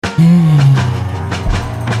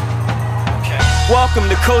Welcome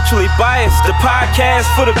to Culturally Biased, the podcast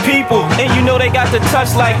for the people. And you know they got the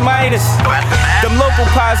touch like Midas. Them local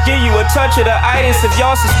pies give you a touch of the itis. If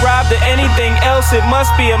y'all subscribe to anything else, it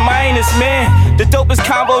must be a minus, man. The dopest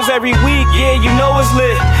combos every week, yeah, you know it's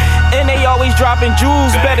lit. And they always dropping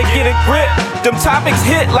jewels, better get a grip. Them topics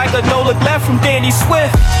hit like a no look left from Danny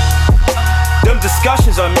Swift. Them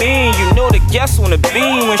discussions are mean, you know the guests on the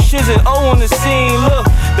beam. When Shiz and O on the scene, look,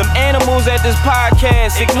 them animals at this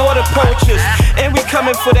podcast, ignore the poachers. And we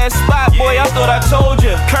coming for that spot, boy, I thought I told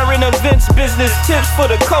you. Current events, business tips for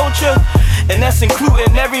the culture. And that's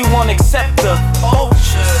including everyone except the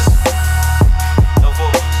vultures. No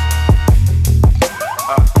vultures.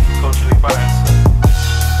 Culturally biased.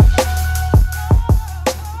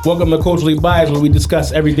 Welcome to Culturally Biased, where we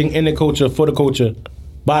discuss everything in the culture, for the culture,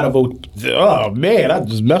 by the vote. Oh, man, I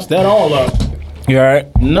just messed that all up. You all right?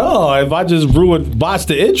 No, if I just botched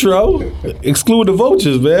the intro, exclude the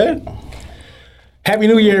vultures, man. Happy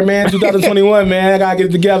New Year, man. 2021, man. I got to get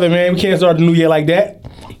it together, man. We can't start the new year like that.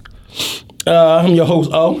 I'm your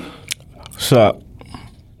host, O. What's up?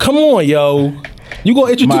 Come on, yo. You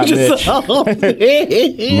going to introduce yourself?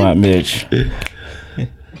 My Mitch.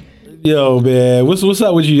 Yo, man. What's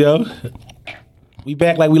up with you, yo? We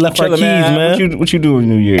back like we left our keys, man. What you doing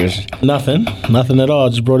New Year's? Nothing at all.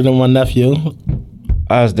 Just brought it on my nephew.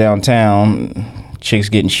 I was downtown. Chicks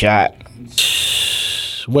getting shot.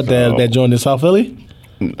 What that joint in South Philly?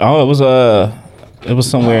 Oh, it was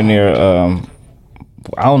somewhere near.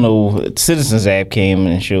 I don't know. Citizens app came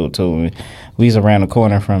and showed to me. We was around the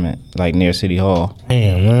corner from it, like near City Hall.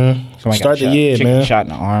 Damn, man. Start the year, man. Shot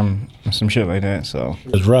in the arm, or some shit like that. So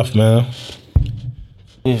it's rough, man.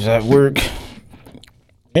 He was at work.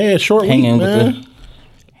 Yeah, short week, man.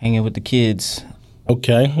 Hanging with the kids.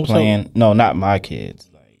 Okay. What's playing. up? No, not my kids.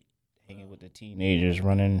 Like hanging with the teenagers,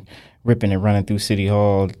 ripping and running through City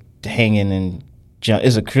Hall, hanging and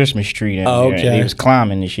it's a Christmas tree down there. Okay. And he was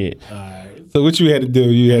climbing and shit. So what you had to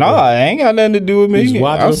do? I ain't got nothing to do with me.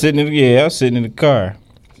 I was sitting in the car.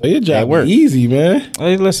 So your job was easy, man.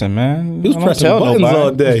 Hey, listen, man. He was pressing buttons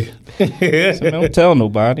all day. Don't tell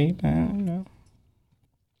nobody, man.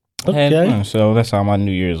 Okay. So that's how my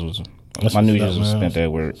New Year's was. My New Year's was spent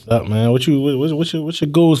at work. What's up, man? What's your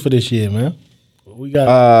goals for this year, man? What we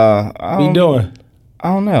got? What you doing? I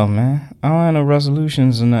don't know, man. I don't have no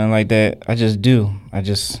resolutions or nothing like that. I just do. I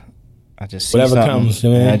just see whatever something, comes,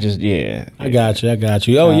 man. I got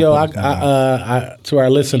you. Oh, yo, I to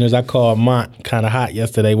our listeners, I called Mont kind of hot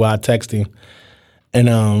yesterday while I texted him,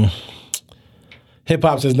 and Hip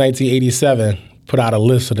Hop Since 1987 put out a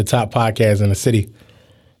list of the top podcasts in the city,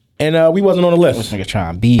 and we wasn't on the list. This nigga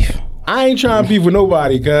trying beef. I ain't trying to beef with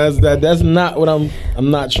nobody, cause that's not what I'm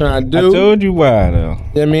not trying to do. I told you why though.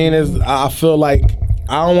 I mean, I feel like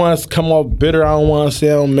I don't want to come off bitter. I don't want to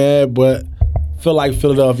sound mad, but I feel like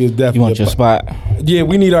Philadelphia is definitely. You want your spot? Yeah,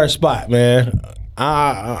 we need our spot, man.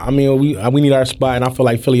 I mean, we need our spot, and I feel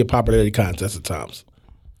like Philly a popularity contest at times.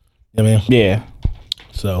 You know what I mean? Yeah.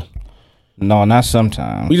 So. No, not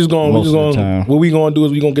sometimes. What we gonna do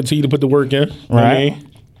is we gonna continue to put the work in. Right.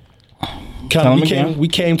 We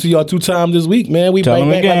came to y'all 2 times this week, man. We Tell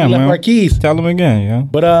back again, like we left our keys. Tell them again, yeah.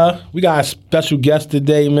 But we got a special guest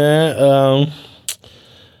today, man.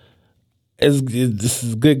 This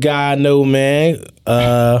is a good guy I know, man.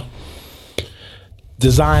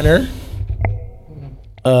 Designer.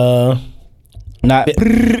 Not not that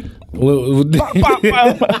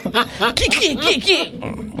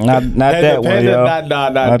one, yo. Not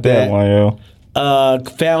that one, yo.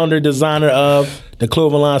 Founder, designer of the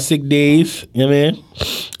clothing line Sick Days. You know what I mean?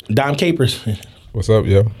 Dom Capers. What's up,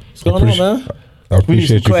 yo? What's going on, man? I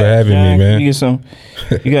appreciate you for having me, man. You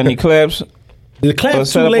got any claps? The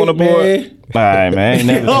claps set too up late, on the board? man. All right, man. Ain't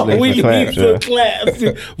never too late we for claps, need some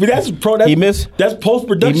claps. That's post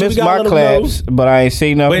production. He missed my claps, but I ain't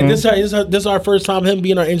seen nothing. Wait, this our first time him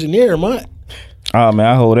being our engineer, man. Oh man,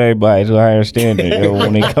 I hold everybody to a higher standard, yo,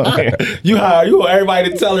 when they come here. You hold everybody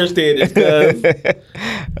to tell their standards, cuz.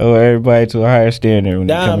 Oh, everybody to a higher standard when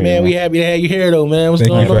they come here. Man, we happy to have you here though, man. What's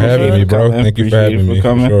going on? Thank you for having me, bro. Thank you for having me.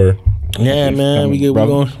 For sure. Yeah, man. We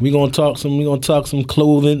gonna talk some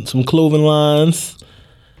clothing lines.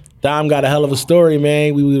 Dom got a hell of a story,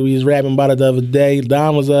 man. We was rapping about it the other day.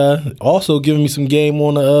 Dom was also giving me some game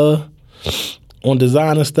on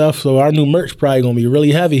design and stuff. So our new merch probably gonna be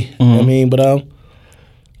really heavy. Mm-hmm. I mean, but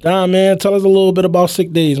Dom, man, tell us a little bit about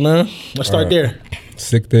Sick Days, man. Let's start there.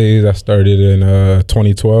 Sick Days, I started in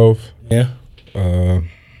 2012. Yeah.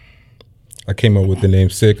 I I came up with the name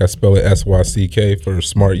Sick. I spell it SYCK for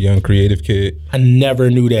Smart Young Creative Kid. I never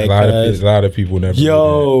knew that. A lot of people never.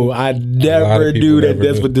 Yo, knew that. I never knew that.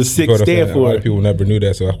 That's what the Sick stand for. A lot of people never knew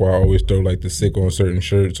that, so that's why I always throw like the Sick on certain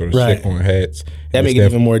shirts or Sick on hats. That makes it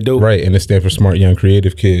even more dope. Right, and it stands for Smart Young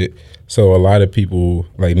Creative Kid. So a lot of people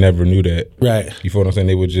like never knew that. Right. You feel what I'm saying?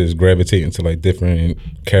 They would just gravitate into like different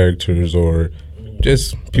characters or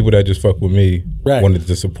just people that just fuck with me, wanted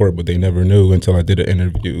to support, but they never knew until I did an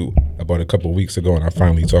interview about a couple of weeks ago, and I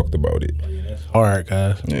finally talked about it. That's hard,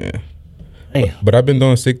 guys. Yeah. But I've been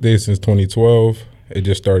doing Sick Days since 2012. It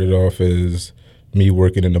just started off as me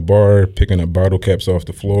working in the bar, picking up bottle caps off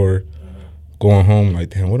the floor, going home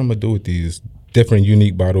like, damn, what am I gonna do with these different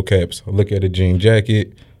unique bottle caps? I look at a jean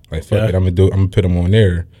jacket, like fuck it, I'm gonna put them on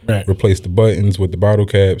there. Right. Replace the buttons with the bottle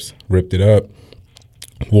caps, ripped it up,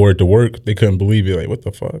 wore it to work. They couldn't believe it. Like, what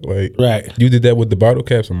the fuck? Like, you did that with the bottle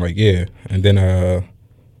caps? I'm like, yeah. And then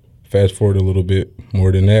fast forward a little bit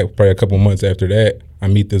more than that, probably a couple months after that, I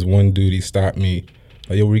meet this one dude. He stopped me.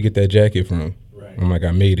 Like, yo, where you get that jacket from? Right. I'm like,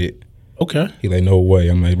 I made it. Okay. He like, no way.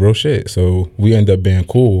 I'm like, real shit. So we end up being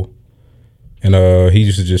cool. And he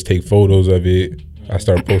used to just take photos of it. I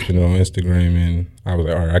started posting it on Instagram, and I was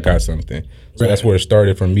like, all right, I got something. So that's where it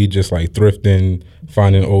started, from me just like thrifting,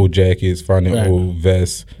 finding old jackets, finding old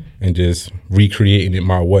vests, and just recreating it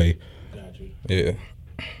my way. Yeah.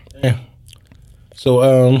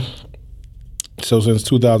 So since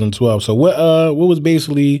 2012. So what was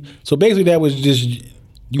basically that was just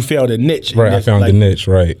you found a niche. Right, I found the niche,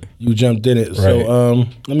 right. You jumped in it. Right. So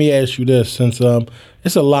let me ask you this, since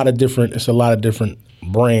it's a lot of different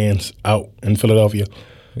brands out in Philadelphia.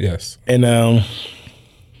 Yes. And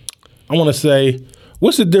I want to say,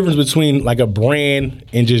 what's the difference between like a brand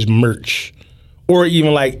and just merch, or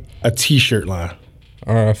even like a T-shirt line?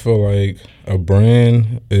 I feel like a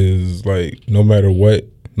brand is like no matter what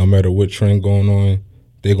trend going on,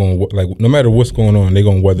 they gonna like no matter what's going on, they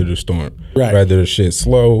gonna weather the storm. Right. Rather shit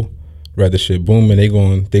slow, rather shit booming, they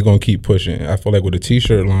gonna keep pushing. I feel like with a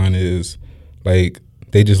T-shirt line is like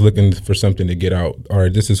they just looking for something to get out. All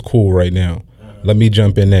right, this is cool right now. Let me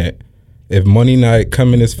jump in that. If money not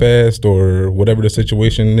coming as fast or whatever the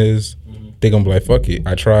situation is, they gonna be like, fuck it,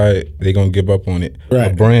 I tried. They gonna give up on it.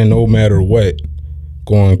 Right. A brand, no matter what,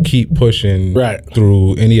 going to keep pushing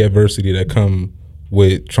through any adversity that come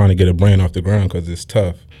with trying to get a brand off the ground, because it's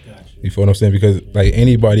tough. You feel what I'm saying? Because like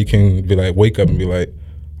anybody can be like, wake up and be like,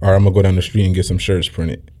 all right, I'm gonna go down the street and get some shirts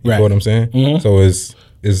printed. You feel what I'm saying? Mm-hmm. So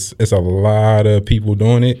it's a lot of people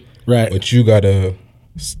doing it. Right. But you gotta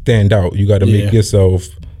stand out. You gotta make yourself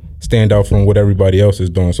stand out from what everybody else is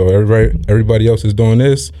doing. So everybody else is doing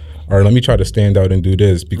this. All right, let me try to stand out and do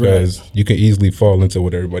this, because you can easily fall into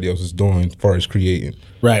what everybody else is doing as far as creating.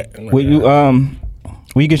 Right. Where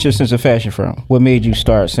you get your sense of fashion from? What made you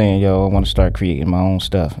start saying, yo, I want to start creating my own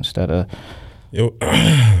stuff instead of... Yo,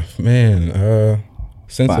 man,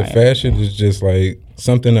 sense of fashion is just like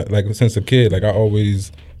something that, like since a kid, like I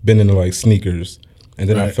always been into like sneakers. And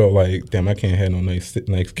then I felt like, damn, I can't have no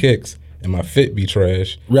nice kicks and my fit be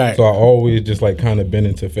trash. Right. So I always just like kind of been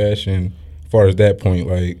into fashion as far as that point,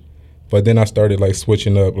 like. But then I started like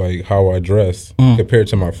switching up like how I dress compared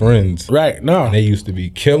to my friends. Right, no. And they used to be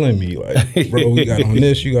killing me. Like, bro, we got on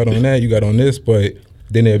this, you got on that, you got on this. But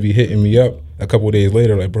then they'd be hitting me up a couple of days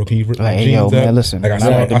later, like, bro, can you rip my jeans up? Man, listen, like, I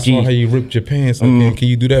saw how you ripped your pants. Like, can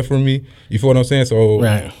you do that for me? You feel what I'm saying? So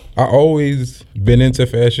I always been into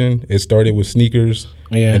fashion. It started with sneakers.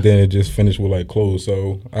 Yeah. And then it just finished with like clothes.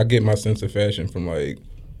 So I get my sense of fashion from like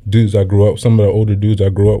dudes I grew up, some of the older dudes I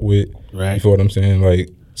grew up with. Right. You feel what I'm saying? Like,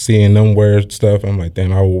 seeing them wear stuff, I'm like,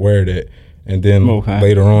 damn, I will wear that. And then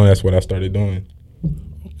later on, that's what I started doing.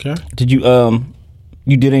 Okay. Did you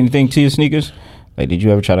you did anything to your sneakers? Like, did you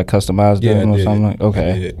ever try to customize them or something? Like,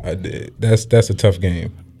 okay. I did. That's a tough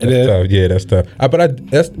game. That's tough. Yeah, that's tough.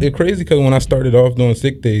 That's crazy, because when I started off doing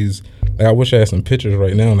Sick Days, like I wish I had some pictures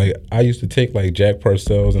right now. Like I used to take like Jack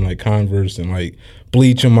Purcells and like Converse and like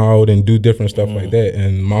bleach them out and do different stuff like that.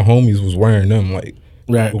 And my homies was wearing them like.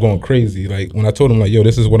 Right. We're going crazy. Like, when I told them, like, yo,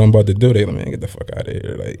 this is what I'm about to do, they like, man, get the fuck out of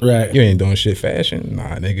here. Like, you ain't doing shit fashion.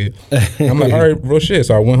 Nah, nigga. I'm like, all right, real shit.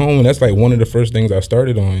 So I went home, and that's like one of the first things I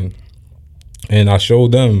started on. And I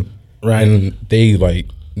showed them. Right. And they, like,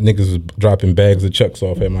 niggas was dropping bags of Chucks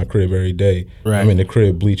off at my crib every day. Right. I'm in the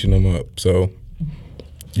crib bleaching them up. So,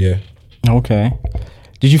 yeah. Okay.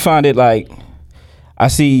 Did you find it, like, I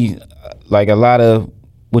see, like, a lot of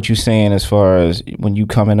what you're saying as far as when you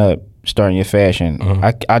coming up, starting your fashion,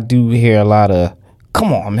 I do hear a lot of,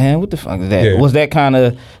 come on, man, what the fuck is that? Yeah. Was that kind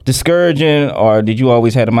of discouraging, or did you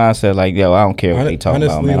always have the mindset like, yo, I don't care what they talking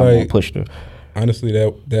about, man, I'm gonna push through? Honestly,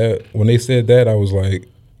 that when they said that, I was like,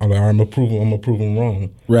 I'm like, I'm gonna prove them wrong.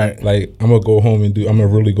 Right. Like I'm gonna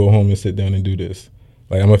really go home and sit down and do this.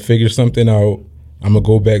 Like I'm gonna figure something out. I'm gonna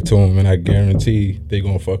go back to them, and I guarantee they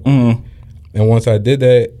gonna fuck with me. And once I did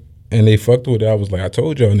that, and they fucked with it, I was like, I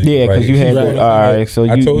told y'all. Niggas. Yeah, because like, you had all right. So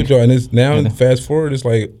I told y'all, and it's now fast forward. It's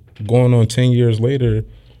like going on 10 years later,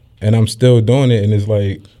 and I'm still doing it, and it's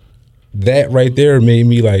like that right there made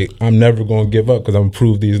me like I'm never gonna give up because I'm gonna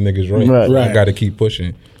prove these niggas right. I got to keep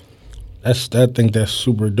pushing. I think that's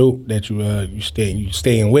super dope that you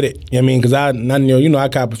staying with it. You know what I mean? Because I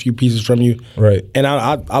cop a few pieces from you, right? And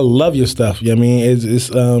I love your stuff. You know what I mean? It's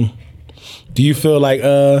do you feel like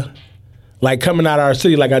coming out of our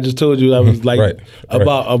city? Like I just told you, I was like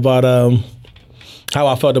about how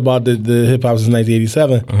I felt about the hip hop since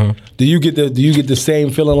 1987. Do you get the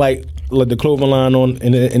same feeling like the clothing line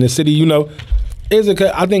in the city? You know,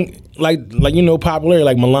 I think. Like popularity,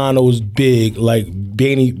 like Milano's big, like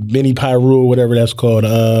Benny Pyru, whatever that's called,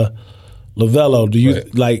 Lavello. Do you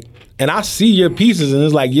like? And I see your pieces, and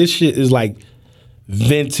it's like your shit is like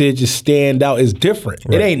vintage, it's stand out, it's different.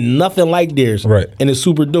 It ain't nothing like theirs, and it's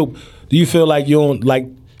super dope. Do you feel like you don't like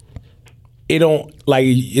it? Don't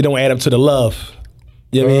add up to the love?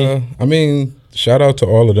 You know what I mean? I mean, shout out to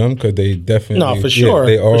all of them because they definitely for sure.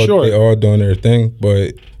 They all doing their thing,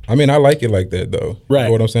 but. I mean, I like it like that, though. Right. You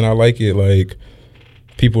know what I'm saying? I like it like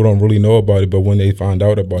people don't really know about it, but when they find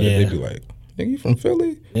out about it, they be like, nigga, you from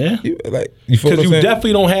Philly? Yeah. You feel what I'm saying? Because you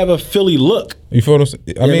definitely don't have a Philly look. You feel what I'm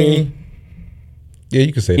saying? I mean, yeah,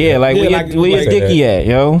 you can say that. Yeah, like where your Dickie at,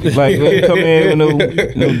 yo? Like, you come in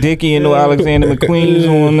with no Dickie and no Alexander McQueen's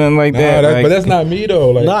or nothing like that. But that's not me,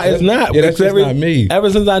 though. Like, it's not. Yeah, that's just not me. Ever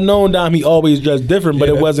since I known Dom, he always dressed different, but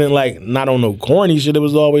it wasn't like, not on no corny shit. It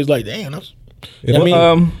was always like, damn, that's...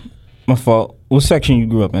 My fault. What section you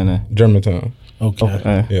grew up in? Germantown.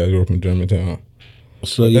 Okay. Yeah, I grew up in Germantown.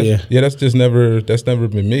 So that's just never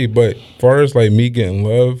been me. But as far as like me getting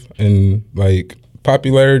love and like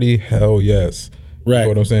popularity, hell yes. Right. You know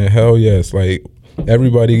what I'm saying? Hell yes. Like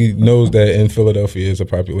everybody knows that in Philadelphia is a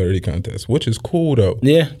popularity contest, which is cool though.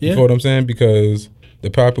 Yeah. You know what I'm saying? Because the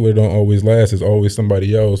popular don't always last. It's always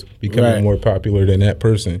somebody else becoming more popular than that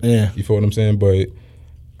person. Yeah. You feel what I'm saying? But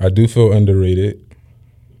I do feel underrated.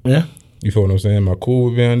 Yeah. You feel what I'm saying? Am I cool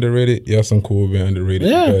with being underrated? Yes, I'm cool with being underrated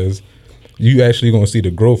because you actually gonna see the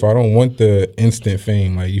growth. I don't want the instant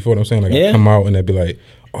fame. Like, you feel what I'm saying? Like, I come out and I be like,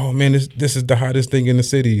 oh man, this is the hottest thing in the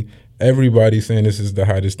city. Everybody's saying this is the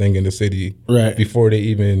hottest thing in the city. Right. Before they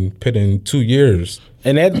even put in 2 years.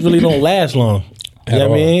 And that really don't last long. You know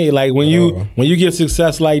what I mean? Like when you get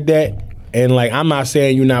success like that, and like I'm not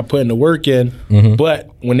saying you're not putting the work in, but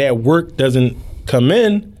when that work doesn't come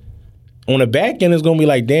in, on the back end, it's gonna be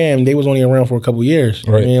like, damn, they was only around for a couple years.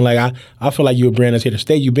 Right. I mean, like I feel like you're a brand that's here to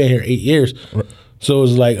stay. You've been here 8 years, so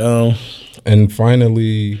it's like, and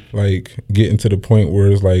finally, like getting to the point where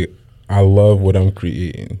it's like I love what I'm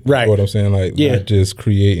creating. Right. You know what I'm saying? Like, not just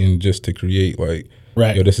creating just to create. Like,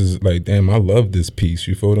 yo, this is like, damn, I love this piece.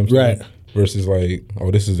 You feel what I'm saying? Right. Versus like,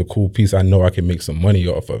 oh, this is a cool piece. I know I can make some money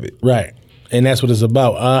off of it. Right. And that's what it's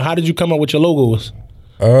about. How did you come up with your logos?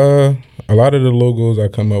 A lot of the logos I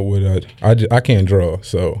come up with, I can't draw,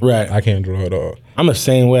 so I can't draw at all. I'm the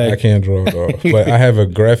same way. I can't draw at all. But I have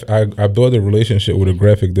I build a relationship with a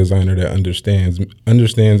graphic designer that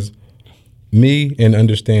understands me and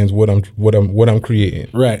understands what I'm creating.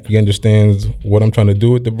 Right. He understands what I'm trying to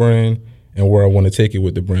do with the brand and where I want to take it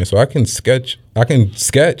with the brand. So I can sketch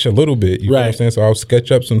a little bit. You know what I'm saying? So I'll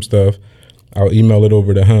sketch up some stuff. I'll email it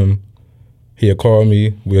over to him. He'll call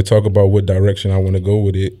me. We'll talk about what direction I want to go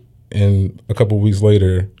with it. And a couple of weeks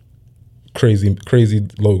later, crazy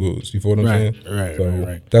logos. You feel what I'm saying?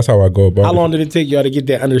 Right. That's how I go about it. How long did it take y'all to get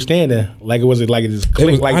that understanding? Like, was it like it just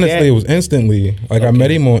clicked like honestly, that? It was instantly. Like, I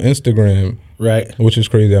met him on Instagram. Right. Which is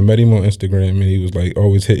crazy. I met him on Instagram, and he was like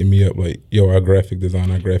always hitting me up like, yo, I graphic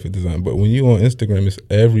design. But when you on Instagram, it's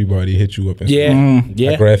everybody hit you up.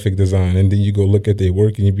 I graphic design. And then you go look at their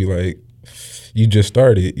work, and you be like, you just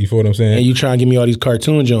started. You feel what I'm saying? And you trying to give me all these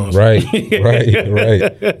cartoon Jones. Right.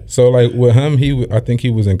 So like with him, I think he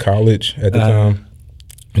was in college at the time.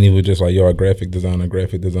 And he was just like, yo, I graphic design.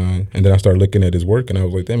 And then I started looking at his work and I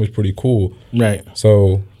was like, damn, it's pretty cool. Right.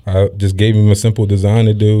 So I just gave him a simple design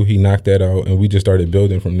to do. He knocked that out and we just started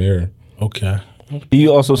building from there. Okay. Do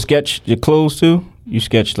you also sketch your clothes too? You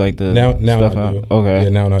sketch like the now stuff I do. out? Okay. Yeah,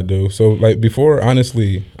 now I do. So like before,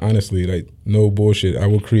 honestly, like no bullshit, I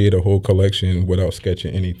would create a whole collection without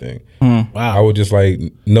sketching anything. Wow. I would just like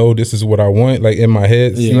know this is what I want, like in my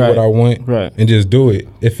head, see what I want, and just do it.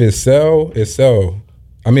 If it sell, it sell.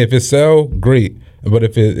 I mean, if it sell, great. But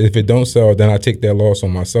if it don't sell, then I take that loss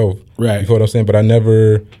on myself. Right. You feel what I'm saying? But I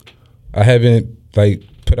haven't like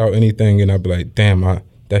put out anything and I'd be like, damn,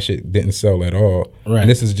 that shit didn't sell at all. Right. And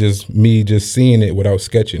this is just me just seeing it without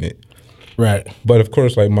sketching it. Right. But of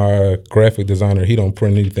course, like my graphic designer, he don't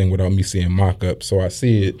print anything without me seeing mock-up. So I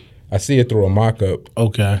see it through a mock-up.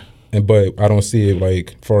 Okay. But I don't see it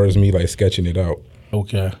like far as me like sketching it out.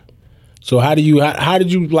 Okay. So how did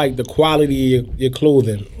you like the quality of your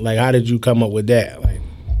clothing? Like how did you come up with that? Like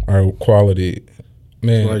our quality,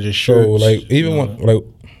 man. Or just shirts, so like even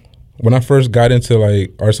when I first got into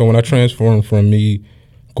so when I transformed from me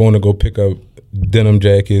going to go pick up denim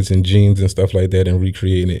jackets and jeans and stuff like that and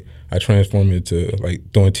recreating it, I transformed into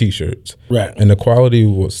like doing t-shirts. Right. And the quality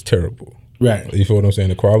was terrible. Right. You feel what I'm saying?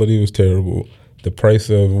 The quality was terrible. The price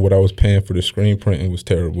of what I was paying for the screen printing was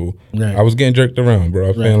terrible. Right. I was getting jerked around, bro. I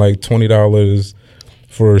was paying like $20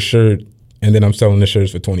 for a shirt, and then I'm selling the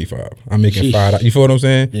shirts for $25. I'm making $5. You feel what I'm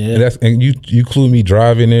saying? Yeah. And you include me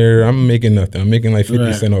driving there. I'm making nothing. I'm making like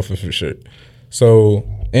 50 cents off of a shirt. So,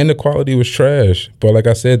 and the quality was trash. But like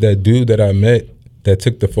I said, that dude that I met that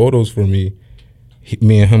took the photos for me,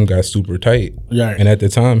 me and him got super tight. Right. And at the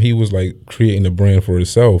time, he was like creating a brand for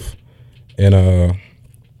himself, and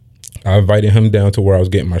I invited him down to where I was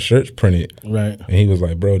getting my shirts printed. Right. And he was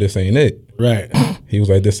like, bro, this ain't it. Right. He was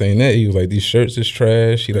like, this ain't it. He was like, these shirts is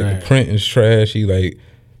trash. He like, the print is trash. He like,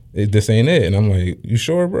 this ain't it. And I'm like, you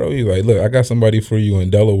sure, bro? He's like, look, I got somebody for you in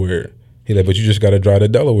Delaware. He like, but you just got to drive to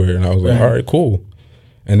Delaware. And I was like, all right, cool.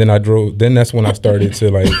 And then then that's when I started to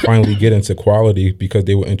like finally get into quality because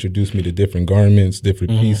they would introduce me to different garments,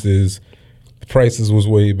 different pieces. The prices was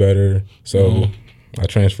way better. So I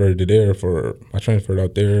transferred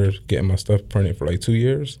out there, getting my stuff printed for like 2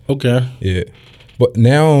 years. Okay. Yeah. But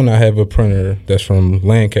now I have a printer that's from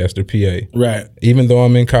Lancaster, PA. Right. Even though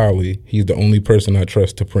I'm in Cali, he's the only person I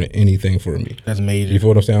trust to print anything for me. That's major. You feel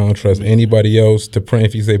what I'm saying? I don't trust anybody else to print.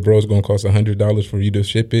 If you say, bro, it's going to cost $100 for you to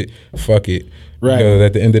ship it, fuck it. Right. Because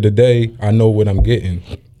at the end of the day, I know what I'm getting.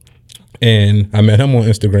 And I met him on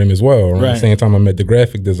Instagram as well. Around the same time I met the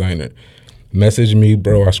graphic designer. Message me,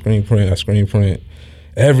 bro, I screen print.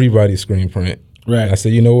 Everybody screen print. Right. And I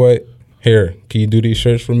said, you know what? Here, can you do these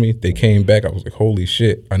shirts for me? They came back. I was like, holy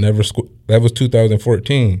shit. That was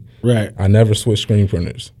 2014. Right. I never switched screen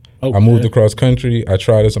printers. Okay. I moved across country. I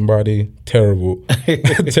tried at somebody. Terrible.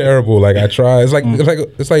 Terrible. Like I tried.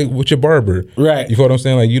 It's like with your barber. Right. You feel what I'm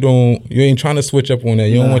saying? Like you ain't trying to switch up on that.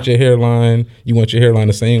 You don't want your hairline. You want your hairline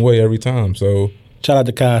the same way every time. So shout out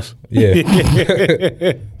to Kaz.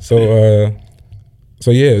 Yeah.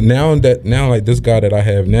 So yeah, now like this guy that I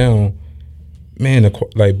have now, man,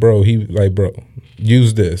 bro,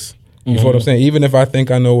 use this. You feel what I'm saying? Even if I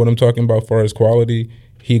think I know what I'm talking about as far as quality,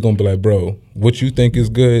 he gonna be like, bro, what you think is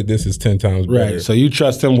good, this is 10 times better. Right. So you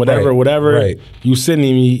trust him, whatever you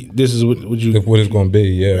sending me, this is what it's gonna be,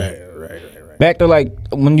 yeah. Right. Back to like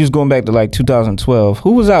when you was going back to like 2012,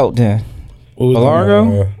 who was out then?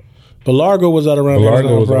 Belargo? Belargo was out around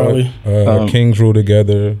Belargo was probably. Out. Kings Rule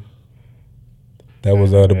Together. That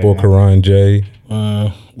was the boy Karan J.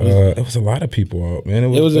 It was a lot of people out, man. It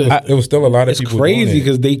was still a lot of people. It's crazy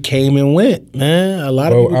because they came and went, man. A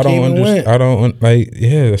lot of people came and went. I don't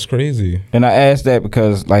that's crazy. And I asked that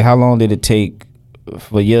because like, how long did it take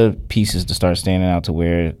for your pieces to start standing out to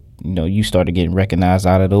where you started getting recognized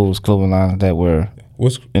out of those clothing lines that were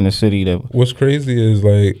in the city? What's crazy is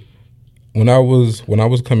like when I was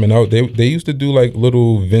coming out, they used to do like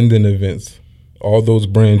little vending events. All those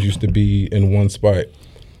brands used to be in one spot,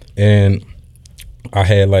 and I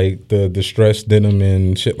had like the distressed denim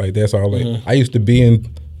and shit like that. So I used to be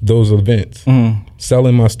in those events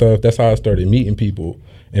selling my stuff. That's how I started meeting people,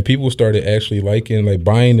 and people started actually like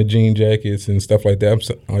buying the jean jackets and stuff like that.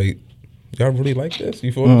 I'm like, y'all really like this?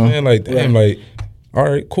 You feel what I'm saying? Like, damn, like, all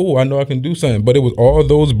right, cool. I know I can do something. But it was all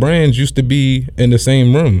those brands used to be in the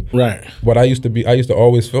same room, right? But I used to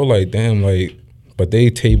always feel like, damn, like. But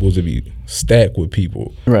they tables would be stacked with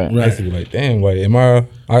people. Right. I used to be like, damn, like,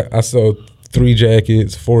 I sell 3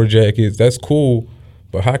 jackets, 4 jackets, that's cool,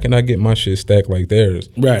 but how can I get my shit stacked like theirs?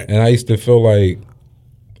 Right. And I used to feel like,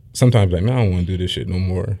 sometimes like, man, I don't want to do this shit no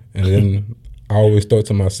more. And then I always thought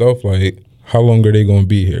to myself, like, how long are they going to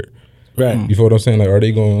be here? Right. You feel what I'm saying? Like, are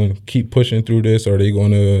they going to keep pushing through this? Or are they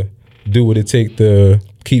going to do what it takes to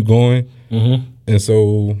keep going? Mm-hmm. And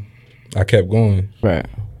so I kept going. Right.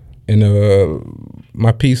 And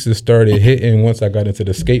my pieces started hitting once I got into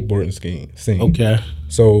the skateboarding scene. Okay.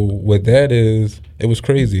 So what that is, it was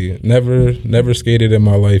crazy. Never skated in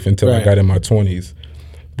my life until I got in my 20s.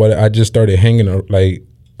 But I just started hanging, like,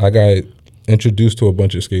 I got introduced to a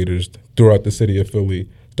bunch of skaters throughout the city of Philly.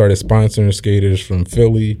 Started sponsoring skaters from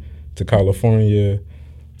Philly to California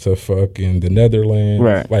to fucking the Netherlands.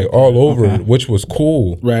 Right. Like all over, which was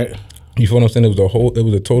cool. Right. You feel what I'm saying? It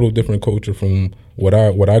was a total different culture from what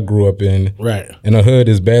I grew up in. Right. In the hood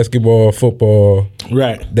is basketball, football.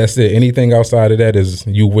 Right. That's it. Anything outside of that is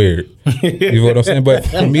you weird. You know what I'm saying? But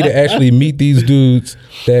for me to actually meet these dudes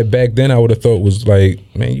that back then I would have thought was like,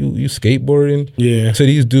 man, you skateboarding? Yeah. To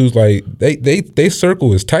these dudes, like they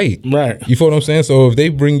circle is tight. Right. You feel what I'm saying? So if they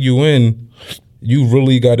bring you in, you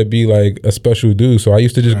really got to be like a special dude. So I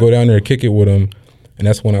used to just go down there and kick it with them. And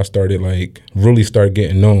that's when I started really start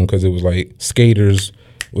getting known, because it was like skaters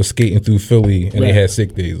was skating through Philly and they had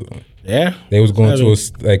sick days on. Yeah. They was going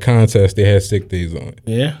to a contest, they had sick days on.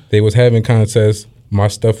 Yeah. They was having contests. My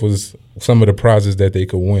stuff was some of the prizes that they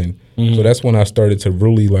could win. Mm-hmm. So that's when I started to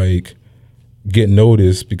really like get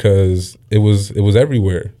noticed, because it was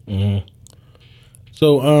everywhere. Mm-hmm.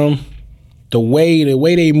 So the way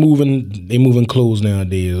they moving clothes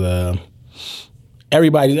nowadays.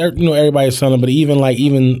 Everybody's selling, but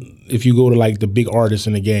even if you go to like the big artists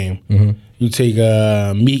in the game, you take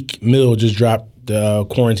Meek Mill just dropped the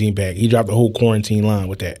quarantine pack. He dropped the whole quarantine line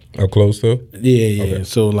with that. Up close though? Yeah. Okay.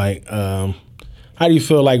 So like, how do you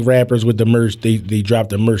feel like rappers with the merch? They drop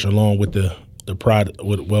the merch along with the product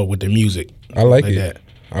with the music. I like it. That.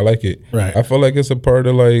 I like it. Right. I feel like it's a part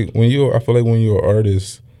of like when you're an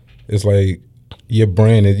artist, it's like your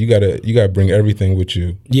brand is you gotta bring everything with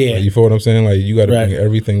you. Yeah. Like, you feel what I'm saying? Like you gotta bring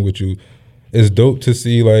everything with you. It's dope to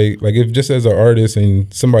see like if just as an artist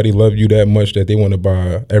and somebody love you that much that they want to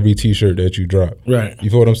buy every T-shirt that you drop. Right. You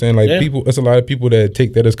feel what I'm saying? Like people, it's a lot of people that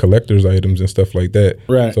take that as collector's items and stuff like that.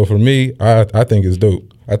 Right. So for me, I think it's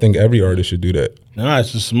dope. I think every artist should do that. Nah,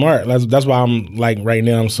 it's just smart. That's why I'm like right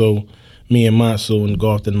now me and Mont so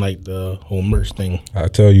engulfed in like the whole merch thing. I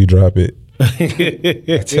tell you, drop it.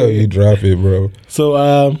 I tell you, drop it, bro.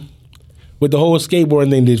 So with the whole skateboarding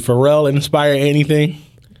thing, did Pharrell inspire anything?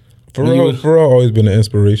 Pharrell always been an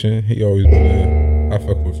inspiration. He always been I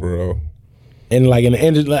fuck with Pharrell. And like in the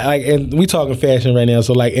industry, and we talking fashion right now.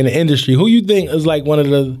 So like in the industry, who you think is like one of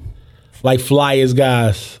the like flyest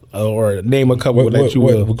guys, or name a couple that you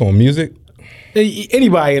will? We're going music.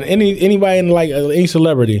 Anybody in like any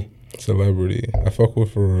celebrity. Celebrity, I fuck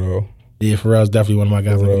with Pharrell. Yeah, Pharrell's definitely one of my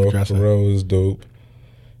guys. Pharrell is dope.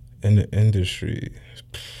 In the industry.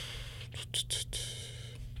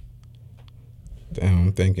 Damn,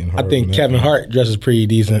 I'm thinking. I think Kevin Hart dresses pretty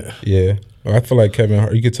decent. Yeah, I feel like Kevin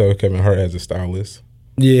Hart. You could tell Kevin Hart has a stylist.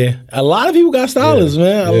 Yeah, a lot of people got stylists,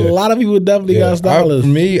 man. A lot of people definitely got stylists.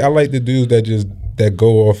 For me, I like the dudes that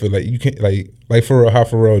go off it. Like you can't like for how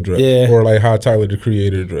Pharrell dress, or like how Tyler the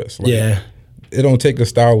Creator dress. Like, it don't take a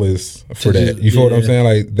stylist for that. You feel what I'm saying?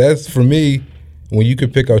 Like that's for me. When you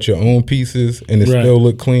could pick out your own pieces and it still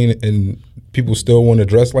look clean and people still want to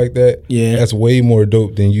dress like that, that's way more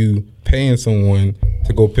dope than you paying someone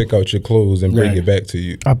to go pick out your clothes and bring it back to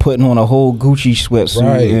you. I'm putting on a whole Gucci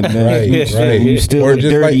sweatsuit. Right. You still look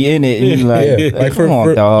dirty in it. And you like come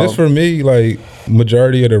on, dog. Just for me, like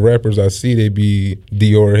majority of the rappers I see, they be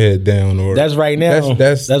Dior head down, or that's right now.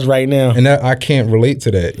 That's right now, and I can't relate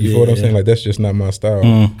to that. You feel what I'm saying? Like that's just not my style.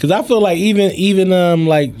 Because I feel like even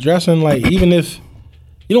like dressing, like even if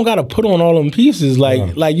you don't got to put on all them pieces,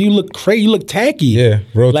 like you look crazy, you look tacky. Yeah,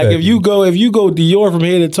 real like tacky. if you go Dior from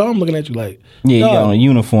head to toe, I'm looking at you like, you got on a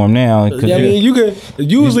uniform now. Yeah, I mean, you could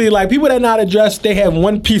usually like people that know how to dress, they have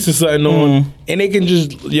one piece of something on, and they can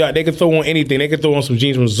just they can throw on anything. They can throw on some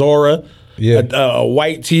jeans from Zora, a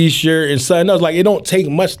white T-shirt, and something else. Like it don't take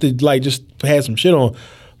much to like just have some shit on.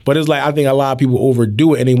 But it's like I think a lot of people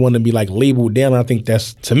overdo it and they want to be like labeled down. I think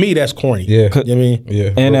that's corny. Yeah, you know what I mean?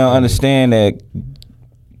 Yeah, and I understand that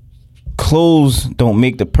clothes don't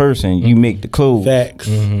make the person, you make the clothes. Facts.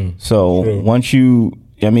 So once you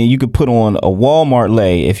could put on a Walmart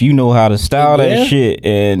lay. If you know how to style that shit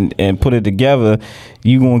and put it together,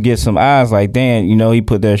 you gonna get some eyes like, damn, he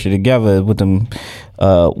put that shit together with them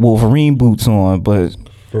Wolverine boots on. But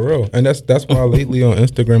for real, and that's why lately on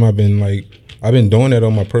Instagram I've been doing that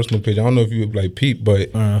on my personal page. I don't know if you like peep,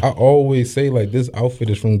 but I always say like this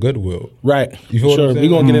outfit is from Goodwill. Right. You feel what I'm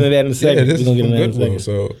saying? We're gonna get into that in a second. Yeah, this is from Goodwill.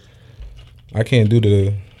 So I can't do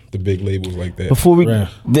the big labels like that. Before we,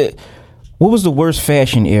 what was the worst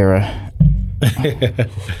fashion era?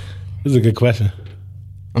 This is a good question.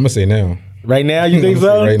 I'm gonna say now. Right now, you think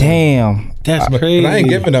so? Right Damn, that's crazy. But I ain't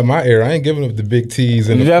giving up my era. I ain't giving up the big T's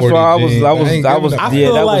and the that's 40 why I was. jeans. That was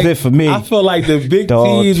it for me. I feel like the big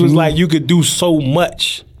T's was like you could do so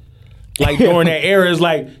much. Like during that era, it's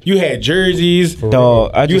like you had jerseys.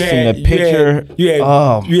 Dog, I just seen a picture.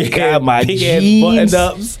 You had my jeans. Button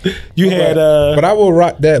ups. You had. But I will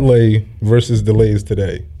rock that lay versus the lays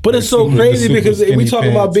today. But it's so crazy because if we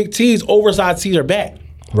talking about big T's, oversized T's are back.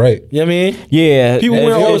 Right. You know what I mean? Yeah. People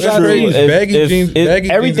wear oversized jeans. Baggy jeans.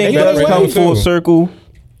 Everything jeans does come full too. circle.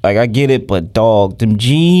 Like, I get it, but dog, them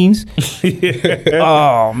jeans.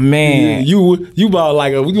 Oh man, you about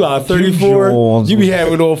like you about 34. You be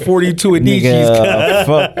having on 42 Adidas. Nigga,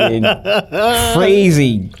 fucking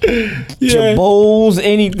crazy. Jabos,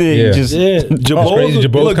 anything. Yeah. Just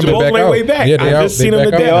Jabos coming back out. Way back. Yeah, they I just seen them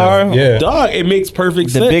back out. Yeah. Dog, it makes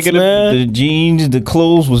perfect the sense, bigger man. the jeans, the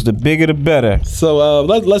clothes was the bigger the better. So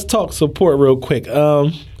let's talk support real quick. How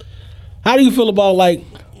do you feel about like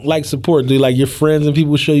support? Do like your friends and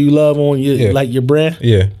people show you love on your like your brand?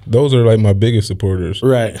 Yeah, those are like my biggest supporters.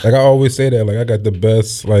 Right. Like I always say that. Like I got the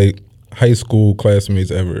best like high school classmates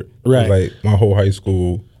ever. Right. Like my whole high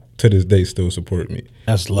school to this day still support me.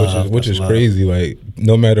 That's love. Which is crazy. Like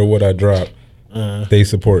no matter what I drop, they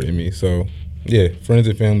supporting me. So yeah, friends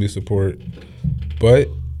and family support, but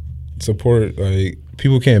support like.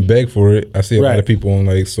 People can't beg for it. I see a lot of people on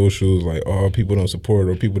like socials like, oh, people don't support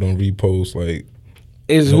or people don't repost. Like,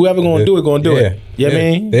 is whoever gonna do it gonna do it? You know what I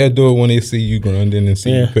mean? They'll do it when they see you grinding and see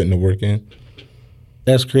you putting the work in.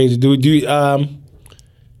 That's crazy, dude. Do you,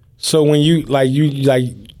 so when you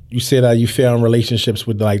said you found relationships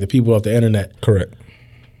with like the people off the internet. Correct.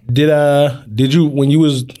 Did you when you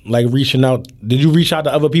was like reaching out? Did you reach out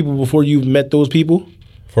to other people before you met those people?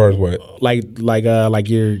 As far as what? Like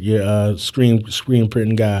your screen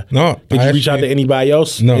printing guy. No. Did you reach out to anybody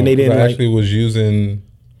else? No. And they didn't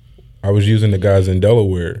I was using the guys in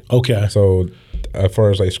Delaware. Okay. So as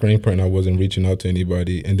far as like screen printing, I wasn't reaching out to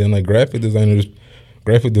anybody. And then like graphic designers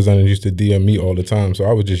used to DM me all the time. So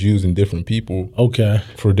I was just using different people. Okay.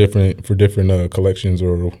 For different collections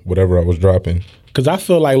or whatever I was dropping. Because I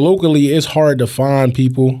feel like locally it's hard to find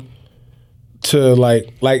people to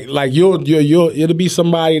like you'll it'll be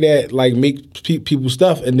somebody that like make people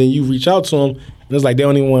stuff and then you reach out to them and it's like they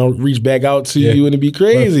don't even want to reach back out to you and it'd be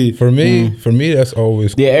crazy. But for me that's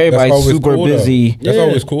always cool. Yeah, everybody's always super cool, busy. That's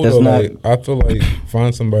always cool though. Like I feel like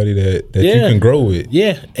find somebody that you can grow with.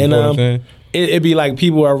 Yeah, and it'd be like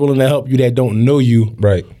people are willing to help you that don't know you,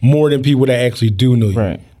 right? More than people that actually do know you,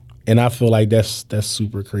 right? And I feel like that's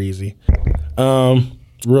super crazy.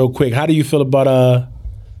 Real quick, how do you feel about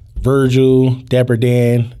Virgil, Dapper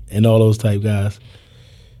Dan, and all those type guys?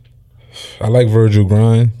 I like Virgil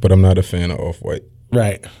grind, but I'm not a fan of Off-White.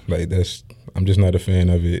 Right. Like I'm just not a fan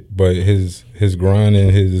of it. But his grind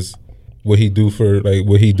and what he do,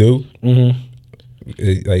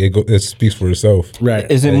 it speaks for itself.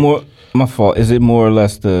 Right. Is it more my fault? Is it more or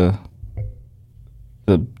less the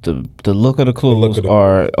look of the clothes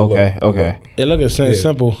okay? It looks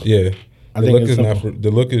simple. Yeah.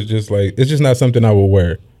 The look is just like it's just not something I will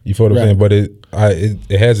wear. You feel what I'm saying? But it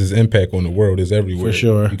has its impact on the world. It's everywhere. For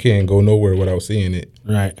sure. You can't go nowhere without seeing it.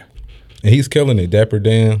 Right. And he's killing it. Dapper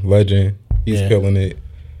Dan, legend. He's killing it.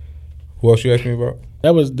 Who else you asked me about?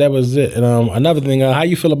 That was it. And another thing, how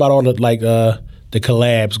you feel about all the the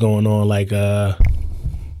collabs going on, like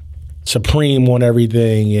Supreme on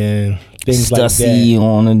everything and things Stussy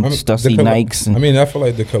like that. Stussy Nikes. I mean, I feel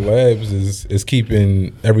like the collabs is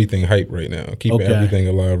keeping everything hype right now, keeping everything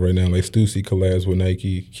alive right now. Like Stussy collabs with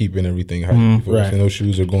Nike, keeping everything hype. Right. Those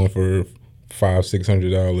shoes are going for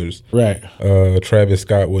 $500-$600. Right. Travis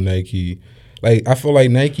Scott with Nike. Like I feel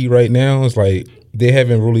like Nike right now is like they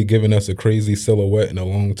haven't really given us a crazy silhouette in a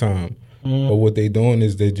long time. But what they doing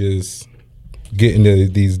is they just getting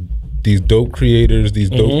these dope creators,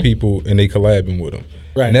 these dope people, and they collabing with them.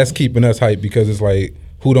 Right. And that's keeping us hyped because it's like,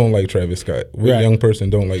 who don't like Travis Scott? What young person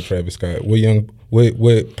don't like Travis Scott?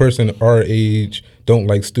 What person our age don't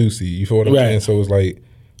like Stussy? You feel what I'm saying? So it's like,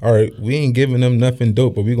 all right, we ain't giving them nothing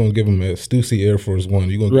dope, but we're going to give them a Stussy Air Force One.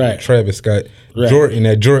 You're going to give them Travis Scott Jordan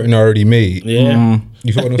that Jordan already made. Yeah.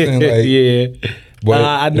 You feel what I'm saying? Like, yeah. But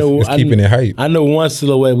I know. It's keeping it hype. I know one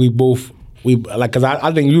silhouette we like, because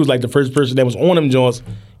I think you was like the first person that was on them joints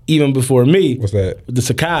even before me. What's that? The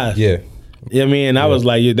Sacai's. Yeah. You know what I mean? I was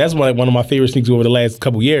like, that's one of my favorite sneakers over the last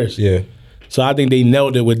couple years. Yeah. So I think they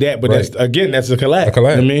nailed it with that. But that's a collab. A collab. You know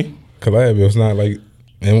what I mean? Collab. It's not like,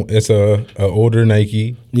 and it's a older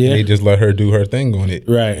Nike. Yeah. They just let her do her thing on it.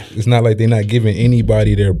 Right. It's not like they're not giving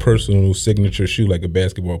anybody their personal signature shoe like a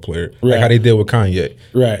basketball player. Right. Like how they did with Kanye.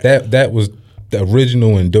 Right. That was the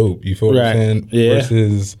original and dope. You feel what I'm saying? Yeah.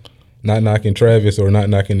 Versus not knocking Travis or not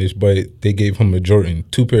knocking this, but they gave him a Jordan,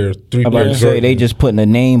 3 pairs of Jordan. They just putting a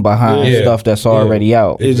name behind stuff that's already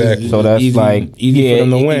out. Exactly. So that's easy, like easy for them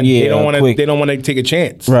to win. They don't want to take a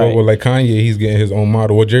chance. Right. Well, like Kanye, he's getting his own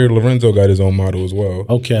model. Well, Jerry Lorenzo got his own model as well.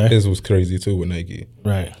 Okay. His was crazy too with Nike.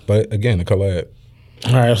 Right. But again, a collab.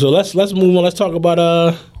 All right. So let's move on. Let's talk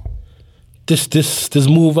about this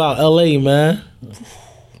move out LA, man.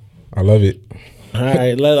 I love it. All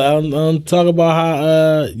right, talk about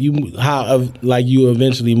how you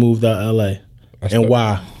eventually moved out to LA and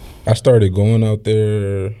why. I started going out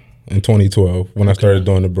there in 2012 when I started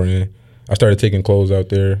doing the brand. I started taking clothes out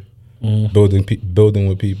there, building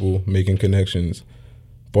with people, making connections.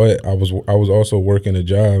 But I was also working a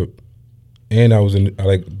job, and I was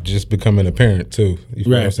just becoming a parent too. You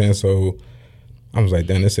feel what I'm saying? So I was like,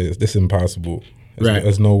 damn, this is impossible.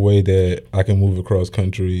 There's no way that I can move across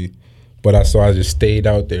country. But I just stayed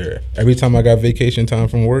out there. Every time I got vacation time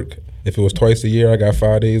from work, if it was twice a year, I got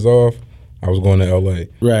 5 days off, I was going to LA.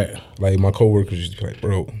 Right. Like my coworkers used to be like,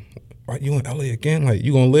 bro, why you in LA again? Like,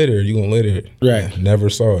 you gonna live there? You gonna live there? Right.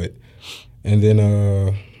 Never saw it. And then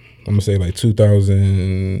I'm gonna say like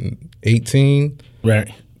 2018.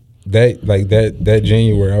 Right. That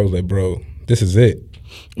January, I was like, bro, this is it.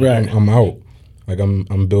 Right. I'm out. Like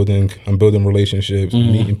I'm building relationships,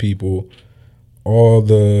 meeting people. All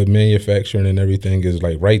the manufacturing and everything is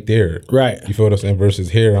like right there. Right. You feel what I'm saying? Versus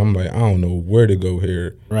here, I'm like, I don't know where to go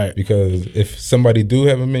here. Right. Because if somebody do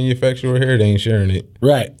have a manufacturer here, they ain't sharing it.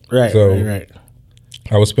 Right. Right. So right.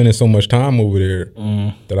 I was spending so much time over there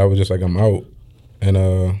that I was just like, I'm out. And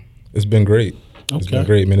it's been great. Okay. It's been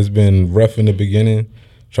great, man. It's been rough in the beginning,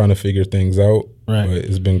 trying to figure things out. Right. But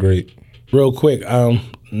it's been great. Real quick,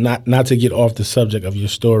 not to get off the subject of your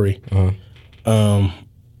story.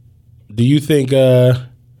 Do you think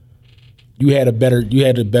you had a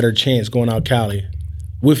better chance going out Cali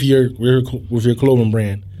with your clothing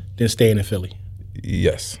brand than staying in Philly?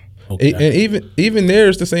 Yes. Okay. And even there,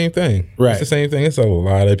 it's the same thing. Right. It's the same thing. It's a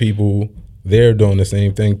lot of people there doing the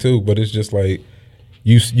same thing too. But it's just like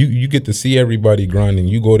you get to see everybody grinding.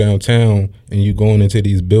 You go downtown and you going into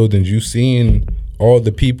these buildings. You seeing all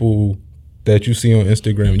the people that you see on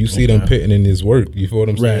Instagram. You see them putting in this work. You feel what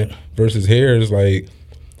I'm saying? Versus here, it's like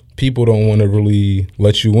people don't want to really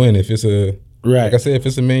let you in. If it's like I said, if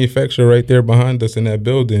it's a manufacturer right there behind us in that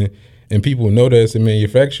building, and people know that it's a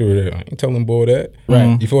manufacturer, I ain't telling boy that.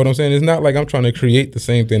 Right. You feel what I'm saying? It's not like I'm trying to create the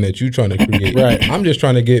same thing that you trying to create. Right. I'm just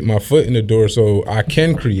trying to get my foot in the door so I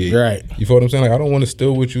can create. Right. You feel what I'm saying? Like, I don't want to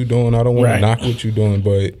steal what you doing. I don't want to knock what you doing.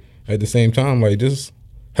 But at the same time, like, just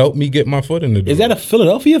help me get my foot in the door. Is that a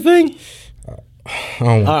Philadelphia thing? I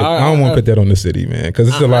don't want to put that on the city, man, because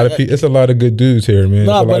it's a lot of good dudes here, man.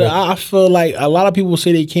 No, but I feel like a lot of people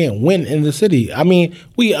say they can't win in the city. I mean,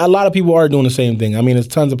 a lot of people are doing the same thing. I mean, there's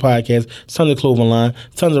tons of podcasts, tons of clothing line,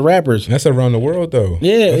 tons of rappers. That's around the world, though.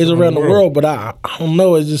 Yeah, it's around the world, but I don't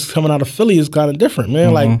know. It's just coming out of Philly is kind of different,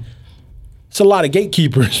 man. Like, it's a lot of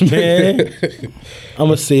gatekeepers, man. I'm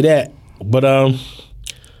gonna say that. But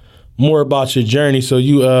more about your journey. So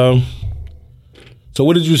you So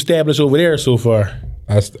what did you establish over there so far?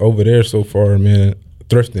 Over there so far, man,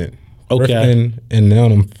 thrifting. Okay. Thrifting, and now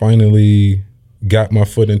I'm finally got my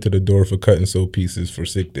foot into the door for cut and sew pieces for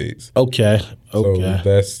sick days. Okay. Okay.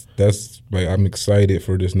 So that's like, I'm excited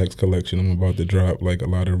for this next collection I'm about to drop. Like, a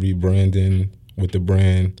lot of rebranding with the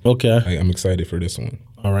brand. Okay. Like, I'm excited for this one.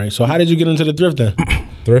 All right. So how did you get into the thrifting?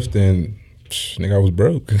 Thrifting. Nigga, I was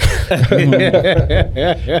broke.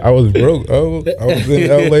 I was broke. I was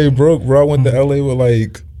in LA broke, bro. I went to LA with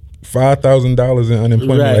like $5,000 in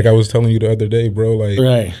unemployment. Right. Like I was telling you the other day, bro.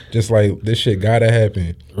 Like, just like, this shit gotta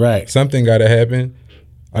happen. Right. Something gotta happen.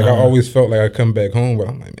 Like, I always felt like I come back home, but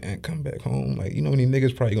I'm like, man, come back home. Like, you know, any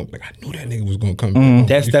niggas probably gonna be like, I knew that nigga was gonna come back home.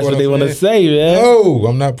 That's what they want to say, man. No,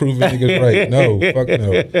 I'm not proving niggas right. No, fuck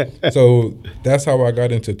no. So that's how I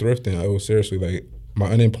got into thrifting. Oh, seriously, like, my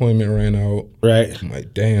unemployment ran out. Right. I'm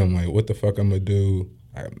like, damn, like, what the fuck I'm gonna do?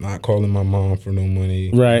 I'm not calling my mom for no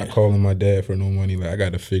money. Right. Not calling my dad for no money. Like, I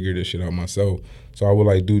got to figure this shit out myself. So I would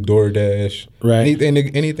like do DoorDash. Right.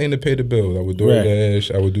 Anything to pay the bills. I would DoorDash.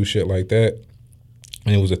 Right. I would do shit like that.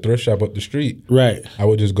 And it was a thrift shop up the street. Right. I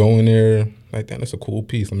would just go in there like, damn, that's a cool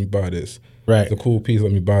piece. Let me buy this. Right. It's a cool piece.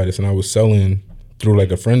 Let me buy this. And I was selling through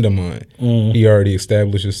like a friend of mine. He already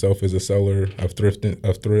established himself as a seller of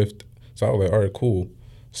thrift. So I was like, all right, cool.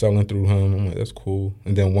 Selling through him. I'm like, that's cool.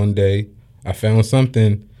 And then one day, I found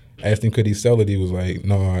something, asked him could he sell it. He was like,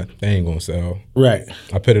 no, they ain't going to sell. Right.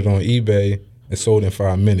 I put it on eBay. It sold in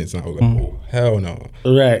 5 minutes. And I was like, oh, hell no.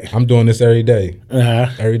 Right. I'm doing this every day.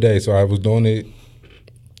 Every day. So I was doing it.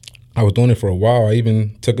 I was doing it for a while. I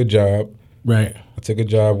even took a job. Right. I took a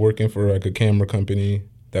job working for like a camera company.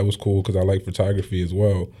 That was cool because I like photography as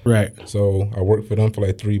well. Right. So I worked for them for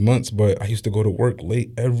like 3 months, but I used to go to work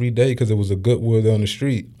late every day because it was a Goodwill down the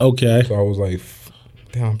street. Okay. So I was like,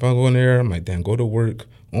 damn, if I go in there, I'm like, damn, go to work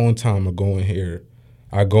on time or go in here.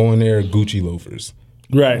 I go in there, Gucci loafers.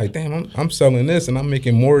 Right. Like, damn, I'm selling this and I'm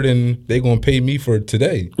making more than they going to pay me for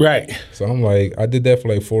today. Right. So I'm like, I did that for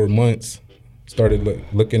like 4 months. started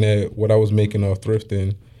looking at what I was making off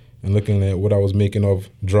thrifting and looking at what I was making off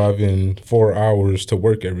driving 4 hours to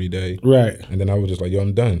work every day. Right. And then I was just like, yo,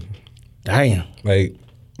 I'm done. Damn. Like,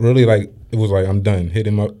 really, like, it was like, I'm done. Hit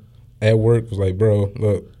him up at work, was like, bro,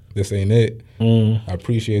 look, this ain't it. I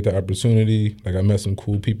appreciate the opportunity. Like, I met some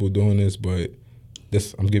cool people doing this, but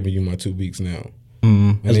I'm giving you my 2 weeks now.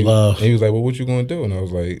 That's love. And he was like, well, what you gonna do? And I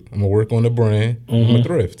was like, I'm gonna work on the brand. I'm gonna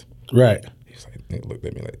thrift. Right. He's like, nigga looked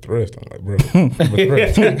at me like, thrift? I'm like, bro, I'm a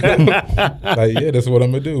thrift. Like, yeah, that's what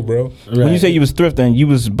I'm gonna do, bro. Right. When you say you was thrifting, you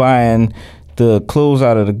was buying the clothes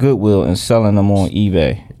out of the Goodwill and selling them on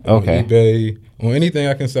eBay. Okay. On eBay, on anything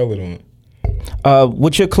I can sell it on.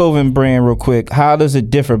 With your clothing brand, real quick, how does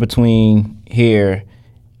it differ between here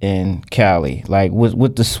and Cali? Like,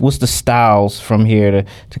 what's the styles from here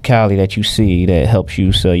to Cali that you see that helps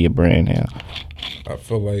you sell your brand here? I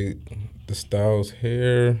feel like the styles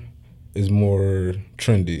here is more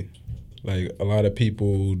trendy. Like, a lot of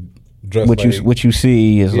people dress what you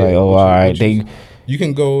see is like, oh, all right, you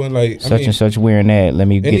can go and like and such wearing that. Let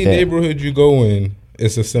me get that. Any neighborhood you go in,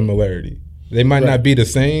 it's a similarity. They might not be the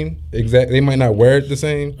same exact. They might not wear it the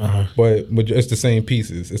same, but it's the same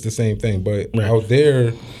pieces. It's the same thing. But out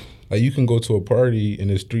there, like, you can go to a party and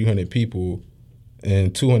there's 300 people,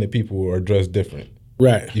 and 200 people are dressed different.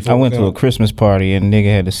 Right. I went to a Christmas party and nigga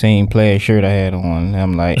had the same plaid shirt I had on.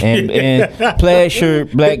 I'm like, and plaid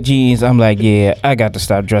shirt, black jeans. I'm like, yeah, I got to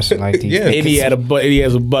stop dressing like these. Yeah, and he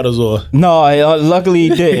has a butters on. No, luckily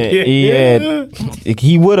he didn't.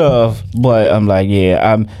 He would have, but I'm like,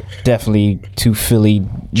 yeah, I'm definitely too Philly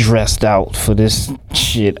dressed out for this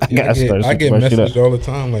shit. I get messages all the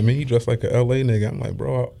time like, man, you dress like a LA nigga. I'm like,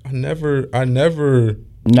 bro, I never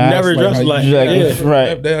dressed like that.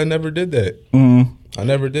 Right. I never did that. Mm-hmm. I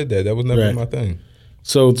never did that. That was never my thing.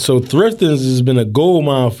 So thrifting has been a gold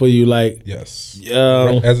mine for you, like. Yes.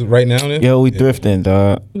 As right now, then? Yo, we thrifting,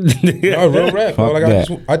 dog. No, real rap. Like,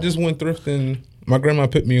 I just went thrifting. My grandma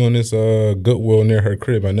put me on this Goodwill near her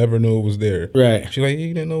crib. I never knew it was there. Right. She like,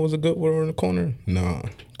 you didn't know it was a Goodwill in the corner? Nah.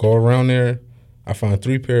 Go around there. I found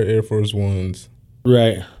 3 pair of Air Force Ones.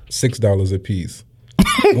 Right. $6 a piece.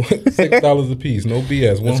 $6 a piece. No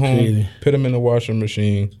BS. Went home, crazy. Put them in the washing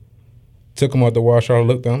machine. Took them out the washer. I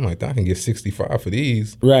looked down. I'm like, I can get $65 for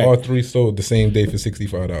these. Right. All 3 sold the same day for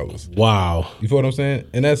 $65. Wow. You feel what I'm saying?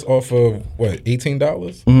 And that's off of what, $18?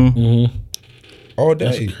 Mm-hmm. All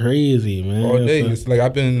day. That's crazy, man. All day. It's like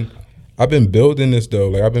I've been building this though.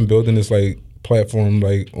 Like, I've been building this like platform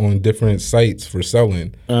like on different sites for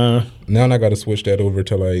selling. Now I got to switch that over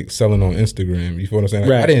to like selling on Instagram. You feel what I'm saying?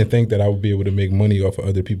 Like, right. I didn't think that I would be able to make money off of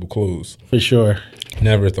other people's clothes. For sure.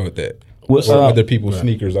 Never thought that. Or other people's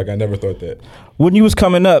sneakers. Like, I never thought that. When you was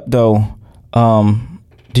coming up though,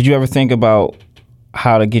 did you ever think about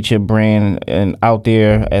how to get your brand and out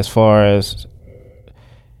there as far as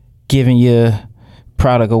giving your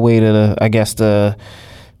product away to the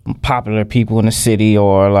popular people in the city,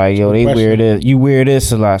 or like, yo, they wear this, you wear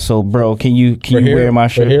this a lot, so bro, can you wear my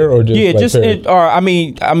shirt? For hair or just I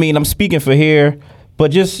mean I'm speaking for hair, but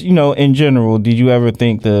just, you know, in general, did you ever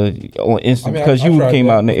think because you came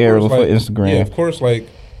out in the era before Instagram? Yeah, of course, like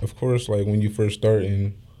when you first start,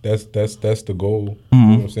 and that's the goal. You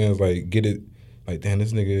know what I'm saying? It's like, get it, like, damn,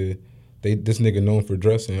 this nigga known for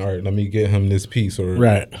dressing. All right, let me get him this piece. Or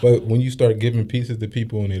right. But when you start giving pieces to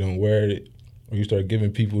people and they don't wear it, or you start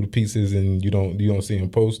giving people the pieces and you don't see them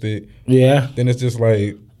post it, yeah, then it's just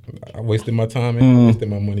like, I wasted my time and I wasted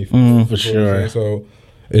my money for sure. So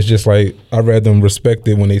it's just like, I'd rather them respect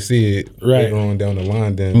it when they see it later on down the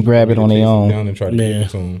line than grab it on their own down and try to get it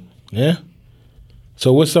to them. Yeah.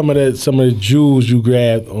 So what's some of the jewels you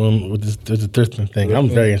grabbed on with the thrifting thing? I'm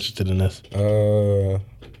very interested in this.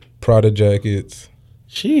 Prada jackets.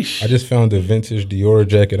 Sheesh. I just found a vintage Dior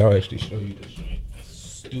jacket. I'll actually show you this.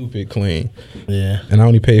 Stupid clean. Yeah. And I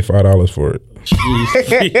only paid $5 for it.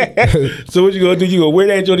 So what you gonna do? You gonna wear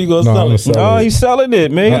that joint? You gonna sell it? No, he's selling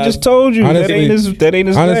it, man. I just told you. Honestly, that ain't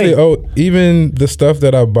his name. Even the stuff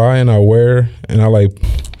that I buy and I wear and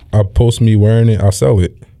I post me wearing it, I'll sell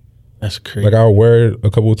it. That's crazy. Like, I'll wear it a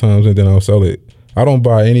couple of times and then I'll sell it. I don't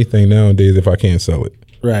buy anything nowadays if I can't sell it.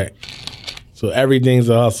 Right. So everything's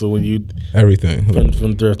a hustle when you everything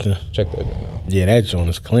from thrifting. Check that out. Yeah, that joint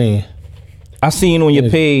is clean. I seen on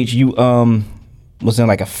your page you was in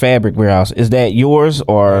like a fabric warehouse. Is that yours,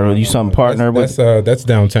 or are you some partner with? That's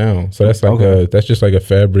downtown. So that's like that's just like a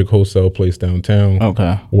fabric wholesale place downtown.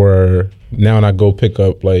 Okay. Where now I go pick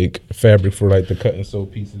up like fabric for like the cut and sew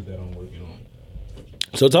pieces that I'm working on.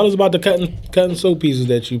 So tell us about the cut and sew pieces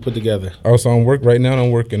that you put together. Oh, so I'm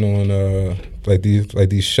working on like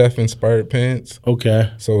these chef inspired pants.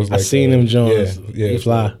 Okay. So it's like I seen them Jones. Yeah. They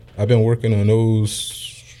fly. I've been working on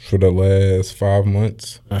those for the last 5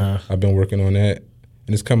 months. I've been working on that,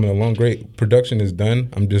 and it's coming along great. Production is done.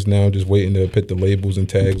 I'm just waiting to put the labels and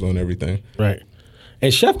tags on everything. Right.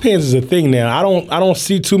 And chef pans is a thing now. I don't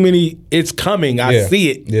see too many. It's coming. I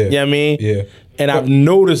see it. Yeah. You know what I mean? Yeah. And I've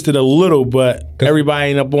noticed it a little, but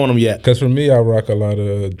everybody ain't up on them yet. Because for me, I rock a lot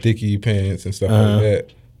of Dickie pants and stuff like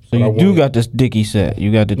that. So you do got this Dickie set.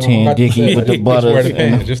 You got the tan Dickie with the butter.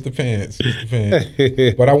 Just the pants.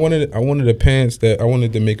 But I wanted a pants I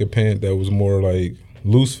wanted to make a pant that was more like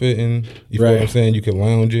loose fitting. You feel what I'm saying? You can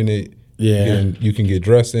lounge in it. Yeah. You can get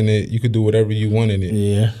dressed in it. You could do whatever you want in it.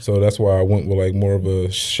 Yeah. So that's why I went with like more of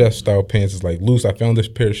a chef style pants. It's like loose. I found this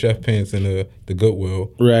pair of chef pants in the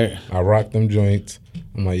Goodwill. Right. I rocked them joints.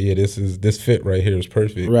 I'm like, yeah, this fit right here is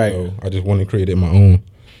perfect. Right. So I just want to create it my own.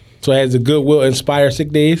 So has the Goodwill inspired Sick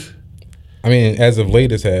Days? I mean, as of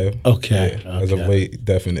late, it's have. Okay. Yeah, as of late,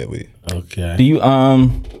 definitely. Okay. Do you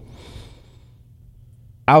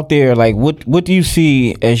out there, like what do you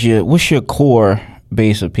see as what's your core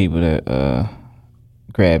base of people that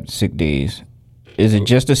grab Sick Days? Is it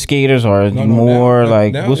just the skaters, or more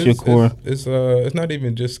now what's your core? It's not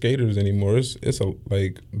even just skaters anymore. It's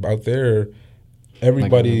like out there,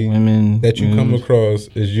 everybody like women that you come across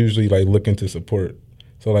is usually like looking to support.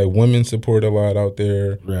 So like women support a lot out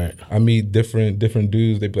there. Right. I meet different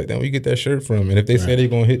dudes. They be like, "Damn, where you get that shirt from?" And if they say they're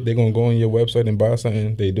gonna go on your website and buy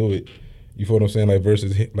something, they do it. You feel what I'm saying? Like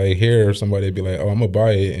versus like here, somebody be like, "Oh, I'm gonna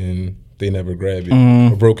buy it," and they never grab it.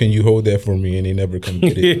 Or bro, can you hold that for me? And they never come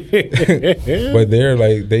get it. But they're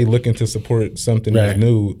like, they looking to support something that's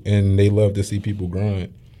new, and they love to see people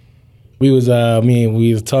growing. We was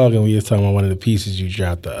talking about one of the pieces you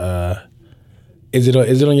dropped. Is it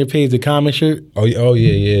on your page, the Common shirt? Oh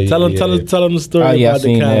yeah. Tell them the story about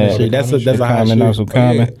the Common shirt. That's a hot shirt. Also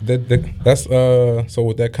Common. That's so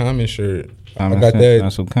with that Common shirt, I got that.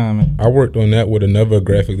 Not so common. I worked on that with another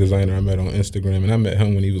graphic designer I met on Instagram, and I met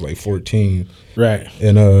him when he was like 14. Right.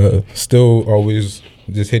 And still always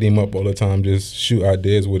just hit him up all the time, just shoot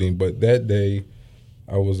ideas with him. But that day,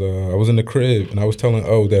 I was in the crib, and I was telling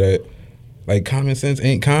that like common sense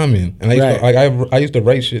ain't common, and I used to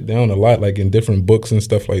write shit down a lot, like in different books and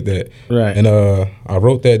stuff like that. Right. And I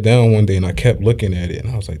wrote that down one day, and I kept looking at it,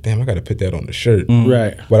 and I was like, damn, I got to put that on the shirt.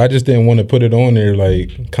 Right. But I just didn't want to put it on there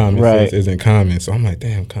like common sense isn't common. So I'm like,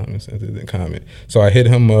 damn, common sense isn't common. So I hit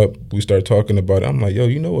him up. We started talking about it. I'm like, yo,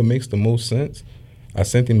 you know what makes the most sense? I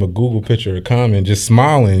sent him a Google picture of Common just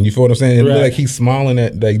smiling. You feel what I'm saying? It looked like he's smiling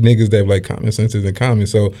at like niggas that like common sense isn't common.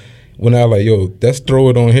 So when I like, yo, let's throw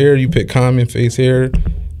it on here. You pick Common face here,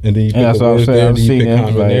 and then you pick the words there, and then you pick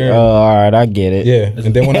Common like, there. Oh, all right, I get it. Yeah,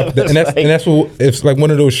 and then when that's what it's like one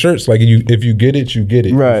of those shirts. Like if you get it, you get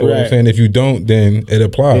it. Right. You know what I'm saying? If you don't, then it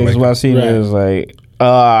applies. That's what I see. It was like, all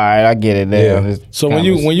right, I get it now. Yeah. So when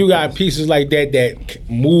you got pieces like that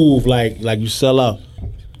move like you sell out,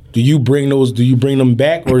 do you bring them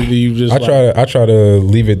back, or do you just? I try to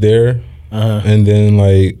leave it there, and then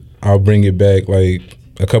like I'll bring it back like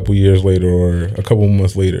a couple years later or a couple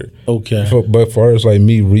months later. Okay. But as far as like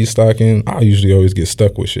me restocking, I usually always get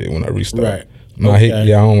stuck with shit when I restock. Right. I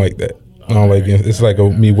don't like that. I don't like it. It's like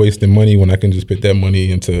me wasting money when I can just put that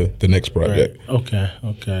money into the next project. Right.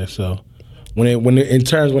 Okay. So when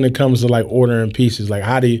it comes to like ordering pieces, like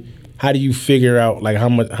how do you figure out like how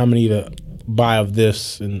many to buy of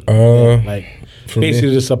this and like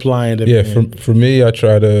basically just supplying them? Yeah. For me, I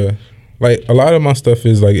try to. Like, a lot of my stuff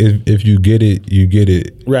is, like, if you get it, you get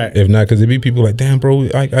it. Right. If not, because it be people like, damn, bro,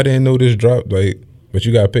 I didn't know this dropped. Like, but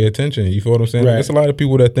you got to pay attention. You feel what I'm saying? Right. There's a lot of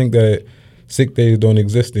people that think that Sick Days don't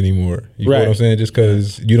exist anymore. You feel what I'm saying? Just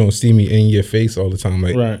because you don't see me in your face all the time.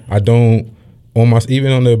 Like, I don't,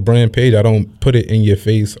 even on the brand page, I don't put it in your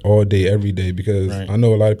face all day, every day, because I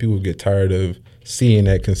know a lot of people get tired of seeing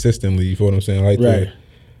that consistently. You feel what I'm saying? Like, the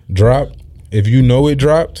drop, if you know it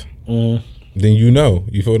dropped, then you know.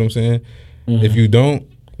 You feel what I'm saying? Mm-hmm. If you don't,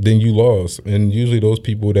 then you lost. And usually those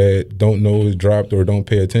people that don't know it's dropped or don't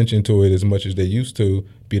pay attention to it as much as they used to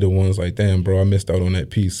be the ones like, damn, bro, I missed out on that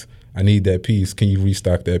piece. I need that piece. Can you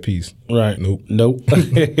restock that piece? Right. Nope.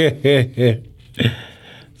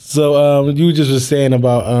 So you just was saying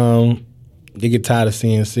about you get tired of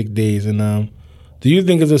seeing Sick Days. And do you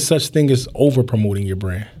think there's a such thing as over-promoting your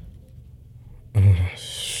brand?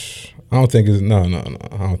 I don't think it's no.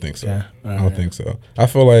 I don't think so. Yeah, I don't think so. I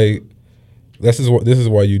feel like this is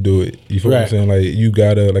why you do it. You feel what I'm saying? Like you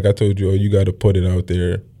gotta, like I told you, you gotta put it out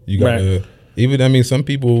there. You gotta some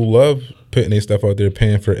people love putting their stuff out there,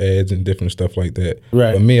 paying for ads and different stuff like that.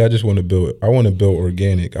 Right. But me, I just want to build. I want to build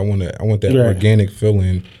organic. I want that organic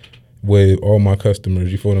feeling with all my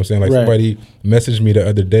customers. You feel what I'm saying? Like somebody messaged me the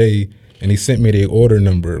other day. And he sent me the order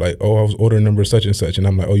number, like, oh, I was order number such and such, and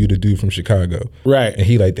I'm like, oh, you the dude from Chicago, right? And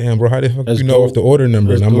he like, damn, bro, how the fuck you know off the order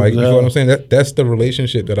number? And I'm like, you know what I'm saying? That's the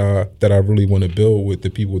relationship that I really want to build with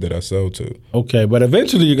the people that I sell to. Okay, but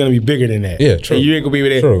eventually you're gonna be bigger than that. Yeah, true. And you ain't gonna be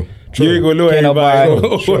there. True. You ain't gonna know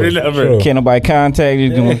everybody. Can't nobody contact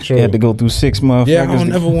you. You have to go through 6 months. Yeah, I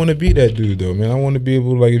don't ever want to be that dude though, man. I want to be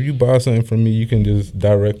able to, like, if you buy something from me, you can just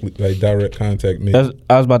direct contact me.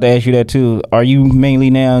 I was about to ask you that too. Are you mainly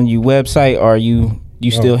now on your website? Or are you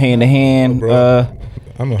still hand to hand?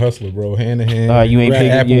 I'm a hustler, bro. Hand to hand. You ain't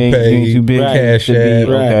Apple Pay, too big. Cash App,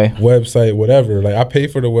 okay. Website, whatever. Like, I pay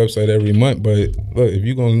for the website every month, but look, if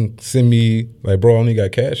you gonna send me, like, bro, I only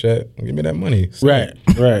got Cash App, give me that money. Right.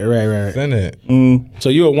 Send that. So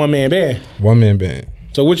you're a one man band. One man band.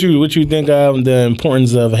 So what you think of the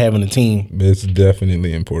importance of having a team? It's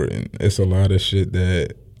definitely important. It's a lot of shit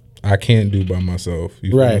that I can't do by myself.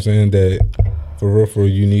 You know what I'm saying? That for real,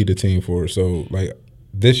 you need a team for. So, like,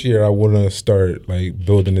 this year I want to start, like,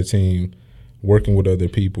 building a team, working with other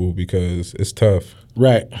people, because it's tough.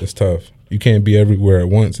 Right. It's tough. You can't be everywhere at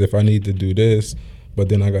once. If I need to do this, but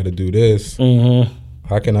then I got to do this,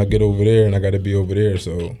 how can I get over there and I got to be over there?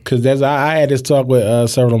 So, because I had this talk with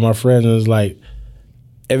several of my friends, and it's like,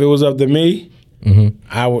 if it was up to me,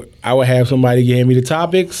 I would have somebody give me the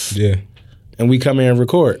topics. Yeah. And we come in and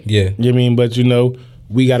record. Yeah. You know what I mean? But,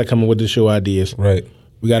 we got to come up with the show ideas. Right.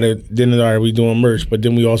 We got to, then we doing merch, but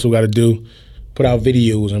then we also got to put out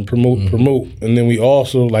videos and promote. And then we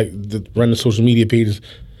also, like, run the social media pages.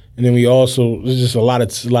 And then we also, there's just a lot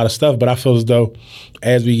of stuff. But I feel as though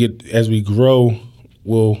as we grow,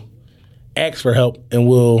 we'll ask for help, and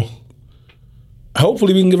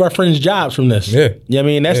hopefully we can give our friends jobs from this. Yeah. You know what I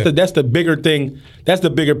mean? That's the bigger thing. That's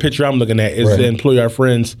the bigger picture I'm looking at, is to employ our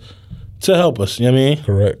friends to help us. You know what I mean?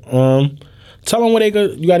 Correct. Tell them where they go.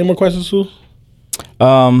 You got any more questions, Sue?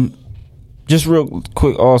 Just real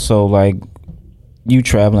quick, also, like, you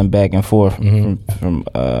traveling back and forth from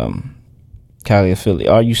Cali to Philly.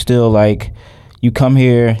 Are you still, like, you come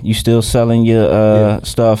here, you still selling your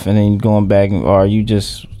stuff, and then you going back, or are you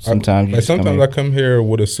just sometimes? I come here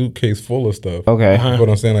with a suitcase full of stuff. Okay, you know what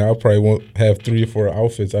I'm saying? Like, I probably won't have 3 or 4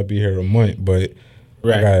 outfits. I'll be here a month, but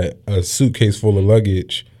I got a suitcase full of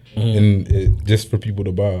luggage, and just for people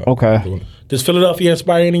to buy. Okay. Does Philadelphia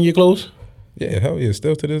inspire any of your clothes? Yeah, hell yeah,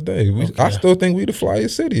 still to this day. I still think we the flyest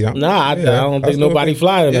city. I don't think nobody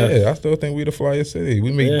fly enough. Yeah, I still think we the flyest city.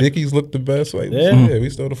 We make Dickies look the best. Like, we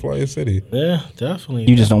still the flyest city. Yeah, definitely.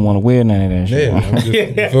 You just don't want to wear none of that shit.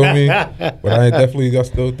 Yeah, you feel me? But I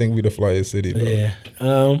still think we the flyest city, bro. Yeah.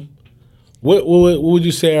 What would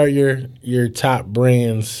you say are your top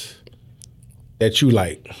brands that you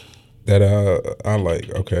like? That I like,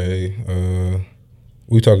 okay.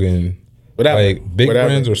 We talking... Whatever. Like big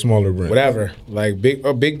brands or smaller brands? Whatever. Like big.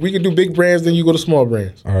 We can do big brands, then you go to small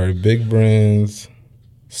brands. All right, big brands.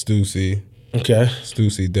 Stussy. Okay.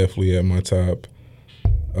 Stussy definitely at my top.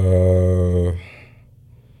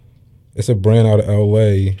 It's a brand out of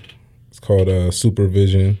LA. It's called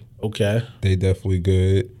Supervision. Okay. They definitely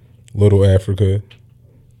good. Little Africa.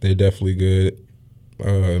 They definitely good.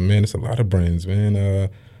 Man, it's a lot of brands, man.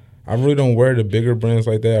 I really don't wear the bigger brands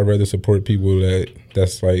like that. I'd rather support people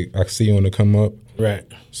that's like I see on the come up. Right.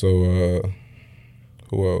 So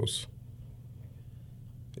who else?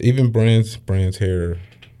 Even brands hair,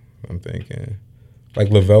 I'm thinking. Like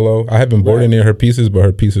Lavello. I haven't bought any of her pieces, but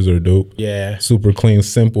her pieces are dope. Yeah. Super clean,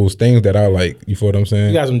 simples, things that I like. You feel what I'm saying?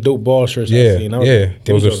 You got some dope ball shirts yeah, I've seen.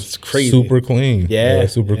 Those are crazy. Super clean. Yeah.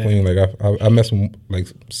 Super clean. Like I mess with like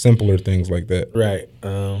simpler things like that. Right.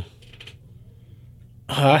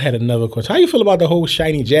 I had another question. How you feel about the whole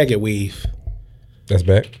shiny jacket wave? That's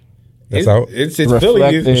back. That's out. It's Philly.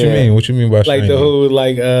 What you mean? What you mean by shiny? Like the whole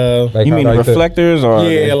like you mean reflectors or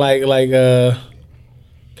like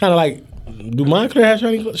kind of like. Do Moncler have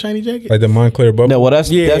shiny jacket? Like the Moncler bubble? No, well that's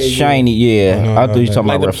shiny. Yeah, no, I thought you were talking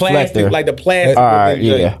like about reflector. Like the plastic. All right,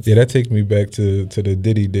 yeah. Yeah, that takes me back to the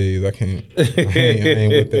Diddy days. I ain't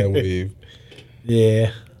with that wave.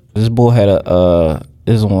 Yeah. This boy had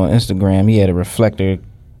this on Instagram. He had a reflector,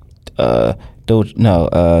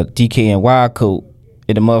 DKNY coat.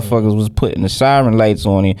 And the motherfuckers was putting the siren lights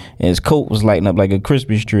on him, and his coat was lighting up like a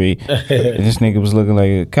Christmas tree. And this nigga was looking like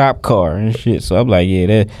a cop car and shit. So I'm like,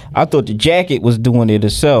 I thought the jacket was doing it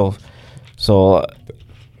itself. So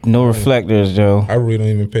no reflectors, Joe. I really don't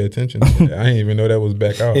even pay attention to that. I didn't even know that was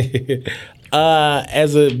back out.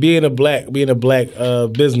 As being a black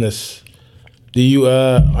business, are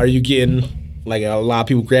you getting like a lot of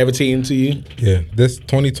people gravitating to you? Yeah, this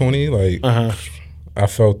 2020, like. I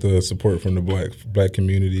felt the support from the black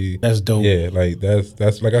community. That's dope. Yeah, like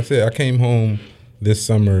that's like I said, I came home this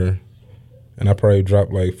summer and I probably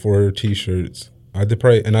dropped like 4 T-shirts. I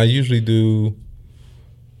usually do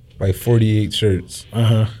like 48 shirts.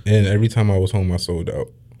 And every time I was home, I sold out.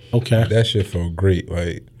 Okay. That shit felt great.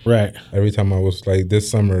 Like, right. Every time I was like,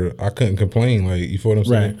 this summer, I couldn't complain. Like, you feel what I'm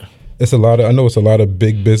saying? Right. I know it's a lot of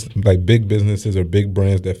big businesses or big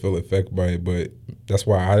brands that feel affected by it, but that's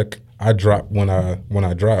why I drop when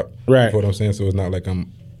I drop. Right. You feel what I'm saying? So it's not like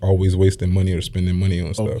I'm always wasting money or spending money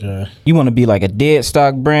on stuff. Okay. You want to be like a dead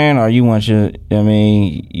stock brand, or you want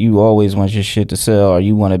you always want your shit to sell, or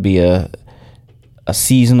you want to be a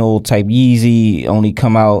seasonal type Yeezy, only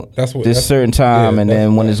come out this certain time, and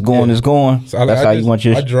then when it's going, it's going. So that's how you want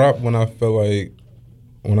your. I drop when I feel like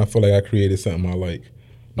I created something I like.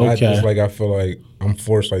 Not just like I feel like I'm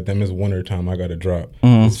forced. Like, damn, it's winter time, I gotta drop.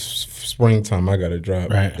 It's springtime, I gotta drop.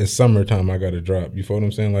 Right. It's summertime, I gotta drop. You feel what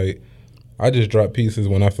I'm saying? Like, I just drop pieces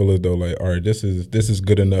when I feel as though like, all right, this is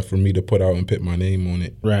good enough for me to put out and put my name on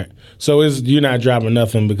it. Right. So you're not dropping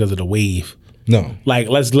nothing because of the wave. No. Like,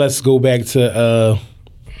 let's go back to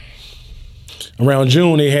around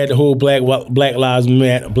June. They had the whole Black Lives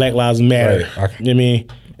Matter. Right. You know what I mean?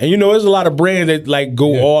 And there's a lot of brands that like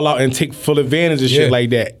go all out and take full advantage of shit like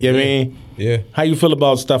that. You know what I mean? Yeah. How you feel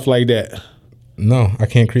about stuff like that? No, I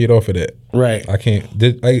can't create off of that. Right. I can't.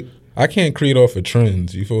 I can't create off of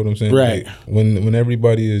trends. You feel what I'm saying? Right. Like, when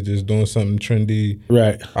everybody is just doing something trendy,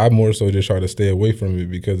 right, I more so just try to stay away from it,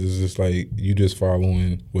 because it's just like you just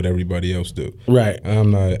following what everybody else do. Right. I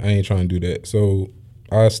ain't trying to do that. So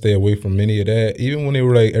I stay away from any of that. Even when they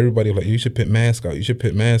were like, everybody was like, you should put mask out. You should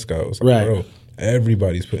put mask out. It's like, right. Bro,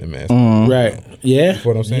 everybody's putting mask out. Right. Yeah. You know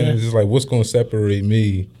what I'm saying? Yeah. It's just like, what's going to separate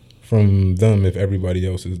me from them if everybody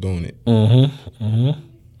else is doing it?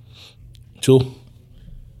 True.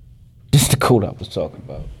 This is the code I was talking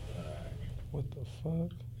about. What the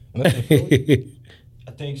fuck?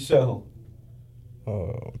 I think so.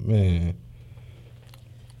 Oh, man.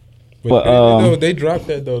 But they dropped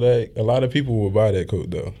that, though. That a lot of people will buy that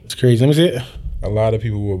coat, though. It's crazy. Let me see it. A lot of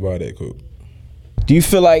people will buy that coat. Do you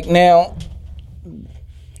feel like now,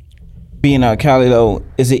 being out of Cali, though,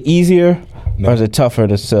 is it easier or is it tougher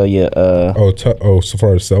to sell your... so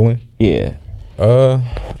far as selling? Yeah.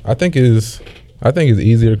 I think it's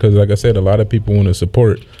easier because, like I said, a lot of people want to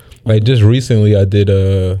support. Like, just recently, I did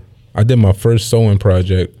my first sewing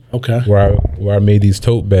project. Okay. Where I made these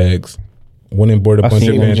tote bags. Went and bought a bunch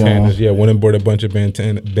of bandanas. Yeah, went and bought a bunch of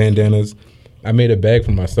bandanas. I made a bag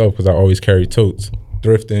for myself because I always carry totes.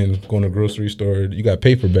 Thrifting, going to grocery store, you got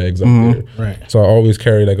paper bags up there. Right. So I always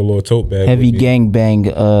carry like a little tote bag. Heavy gang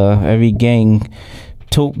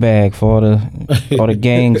tote bag for all the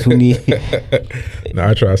gangs who need. No,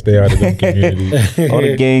 I try to stay out of them communities. All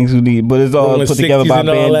the gangs who need, but it's all put together by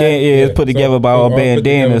bandanas. Yeah, it's put together by all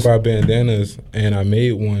bandanas. By bandanas, and I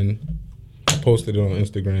made one, posted it on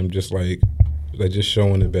Instagram, just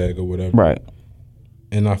showing the bag or whatever. Right.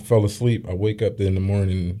 And I fell asleep. I wake up in the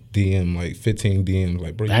morning, DM like 15 DMs,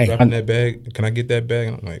 like, bro, you dropping that bag? Can I get that bag?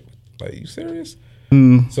 And I'm like, you serious?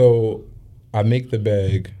 So I make the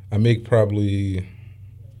bag. I make probably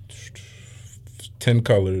 10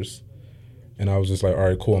 colors, and I was just like, all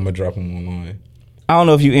right, cool, I'm gonna drop them online. I don't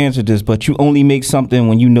know if you answered this, but you only make something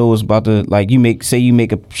when you know it's about to, like, you make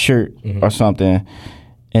a shirt or something,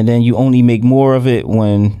 and then you only make more of it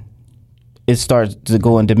when it starts to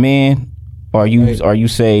go in demand, or you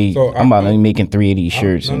say, so I'm only making 3 of these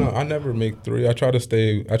shirts. No, I never make 3. I try to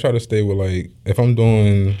stay with, like, if I'm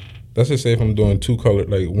doing, let's just say if I'm doing 2 colors,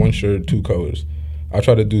 like 1 shirt, 2 colors, I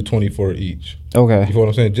try to do 24 each. Okay. You know what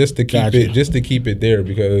I'm saying? Just to keep it there,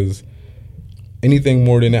 because anything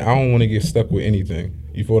more than that, I don't want to get stuck with anything.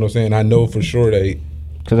 You feel what I'm saying? I know for sure that.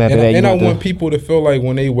 I want people to feel like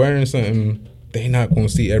when they wearing something, they not gonna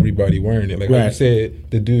see everybody wearing it. Like you said,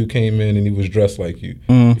 the dude came in and he was dressed like you.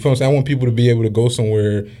 You feel what I'm saying? I want people to be able to go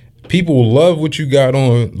somewhere. People will love what you got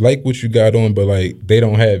on, like what you got on, but like they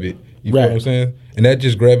don't have it. You feel what I'm saying? And that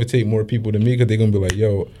just gravitate more people to me, because they're gonna be like,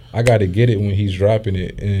 yo, I gotta get it when he's dropping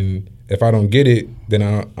it, and if I don't get it, then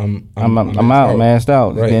I'm masked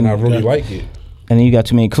out. Right, and I really like it. And then you got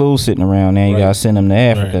too many clothes sitting around there. You gotta send them to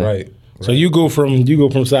Africa. Right. So you go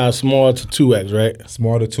from size small to 2X, right?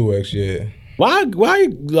 Small to 2X, yeah. Why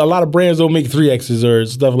a lot of brands don't make 3Xs or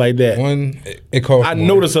stuff like that? One, it costs I more.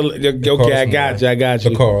 noticed. I got you.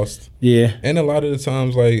 The cost. Yeah. And a lot of the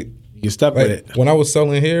times, like, you stuck with it. When I was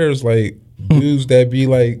selling hairs, like, dudes that be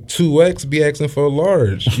like 2X be asking for a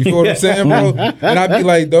large. You feel what I'm saying, bro? And I be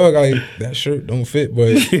like, dog, that shirt don't fit, but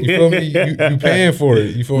you feel me? You paying for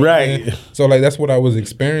it. You feel what I'm saying? So like that's what I was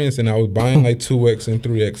experiencing. I was buying like 2X and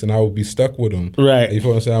 3X, and I would be stuck with them. Right. You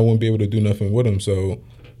feel what I'm saying? I wouldn't be able to do nothing with them. So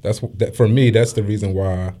for me. That's the reason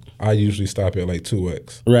why I usually stop at like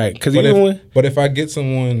 2x. Right, because but if I get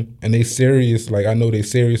someone and they serious, like I know they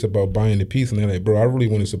serious about buying the piece, and they're like, bro, I really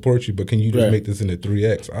want to support you, but can you just make this into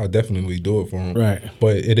 3x? I'll definitely do it for them. Right,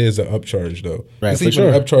 but it is an upcharge though. Right, it's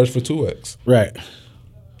even an upcharge for 2x. Right.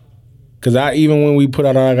 Because even when we put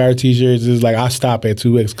out our t-shirts, it's like I stop at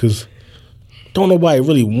 2x because don't nobody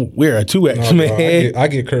really wear a 2x, man. Bro, I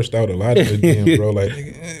get cursed out a lot of the DM, bro. Like,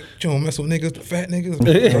 you don't mess with niggas, fat niggas.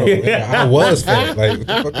 Bro, like, I was fat. Like, what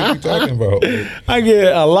the fuck are you talking about? Like, I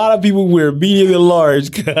get a lot of people wear medium and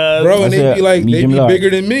large, bro, and they be like, they be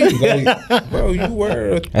bigger than me. Like, bro, you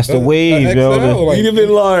wear that's the wave, bro. Like, medium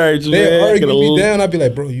and large, man. They argue me down. I'd be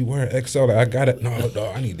like, bro, you wear XL. Like, I got it. No,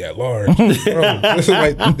 I need that large. Bro, this is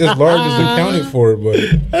like this large is accounted for, but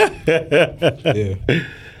yeah.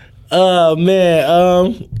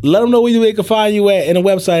 Man, let them know where they can find you at and the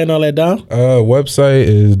website and all that, Dom. Website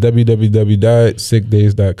is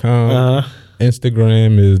www.sickdays.com.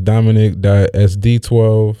 Instagram is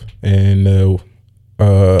dominic.sd12, and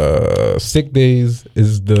Sick Days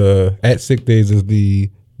is @Sick Days is the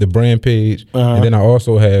brand page, and then I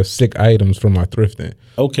also have sick items from my thrifting.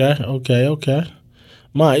 Okay.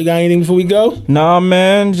 Mike, you got anything before we go? Nah,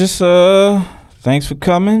 man, just thanks for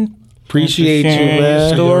coming. Appreciate you,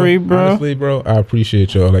 man. Story, bro. Honestly, bro, I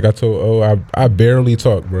appreciate y'all. Like I told, I barely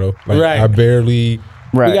talk, bro. Like, right. I barely.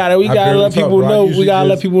 Right. We gotta let people know. We gotta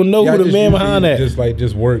let people know who the man behind that.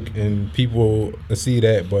 Just work and people see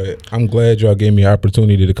that. But I'm glad y'all gave me an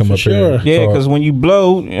opportunity to come up here. Yeah, because when you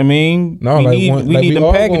blow, I mean, we need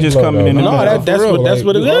the packages coming in. No, that's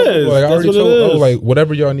what it is. Like I already told, like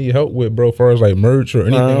whatever y'all need help with, bro, as far as like merch or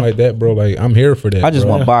anything like that, bro. Like I'm here for that. I just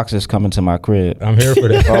want boxes coming to my crib. I'm here for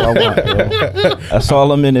that. That's all I want, bro. That's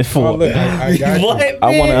all I'm in it for. Look, I got you.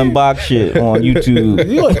 I want to unbox shit on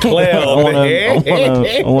YouTube. You a clown, man.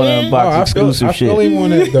 I want to unbox exclusive shit. You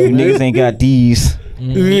niggas ain't got these.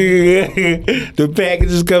 The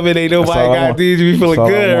packages coming, ain't nobody got these. You be feeling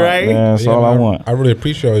good, right? Man, that's all I want. I really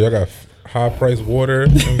appreciate y'all got high price water.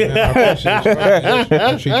 I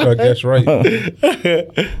appreciate y'all. That's right.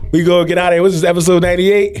 We gonna get out of here. What's this, episode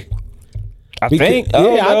 98?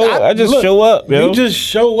 I just show up, yo. You just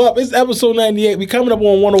show up. It's episode 98. We coming up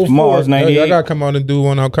on 104. Mars 98. Y'all gotta come out and do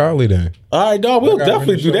one out Cali then. All right, dog. We'll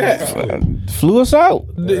definitely do that. Flew us out.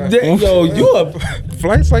 Yo, you a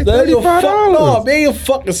flight's like $35. No, man, you a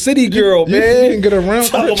fucking city girl, man. You can get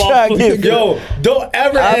around. Don't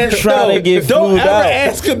ever ask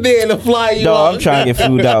a man to fly you out. I'm trying to get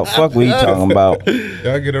flued out. Fuck what you talking about.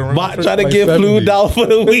 Y'all get around. Trying to get flued out for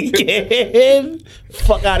the weekend.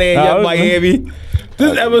 Fuck out of here, young Miami.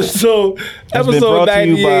 This episode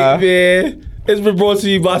 98, man. It's been brought to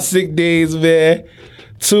you by Sick Days, man.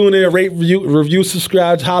 Tune in, rate, review,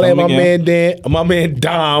 subscribe, holler at my man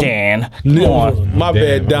Dom. Dan. My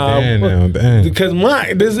bad, Dom. Dan. Because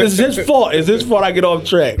this is his fault. It's his fault I get off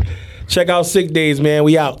track. Check out Sick Days, man.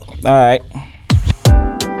 We out. All right.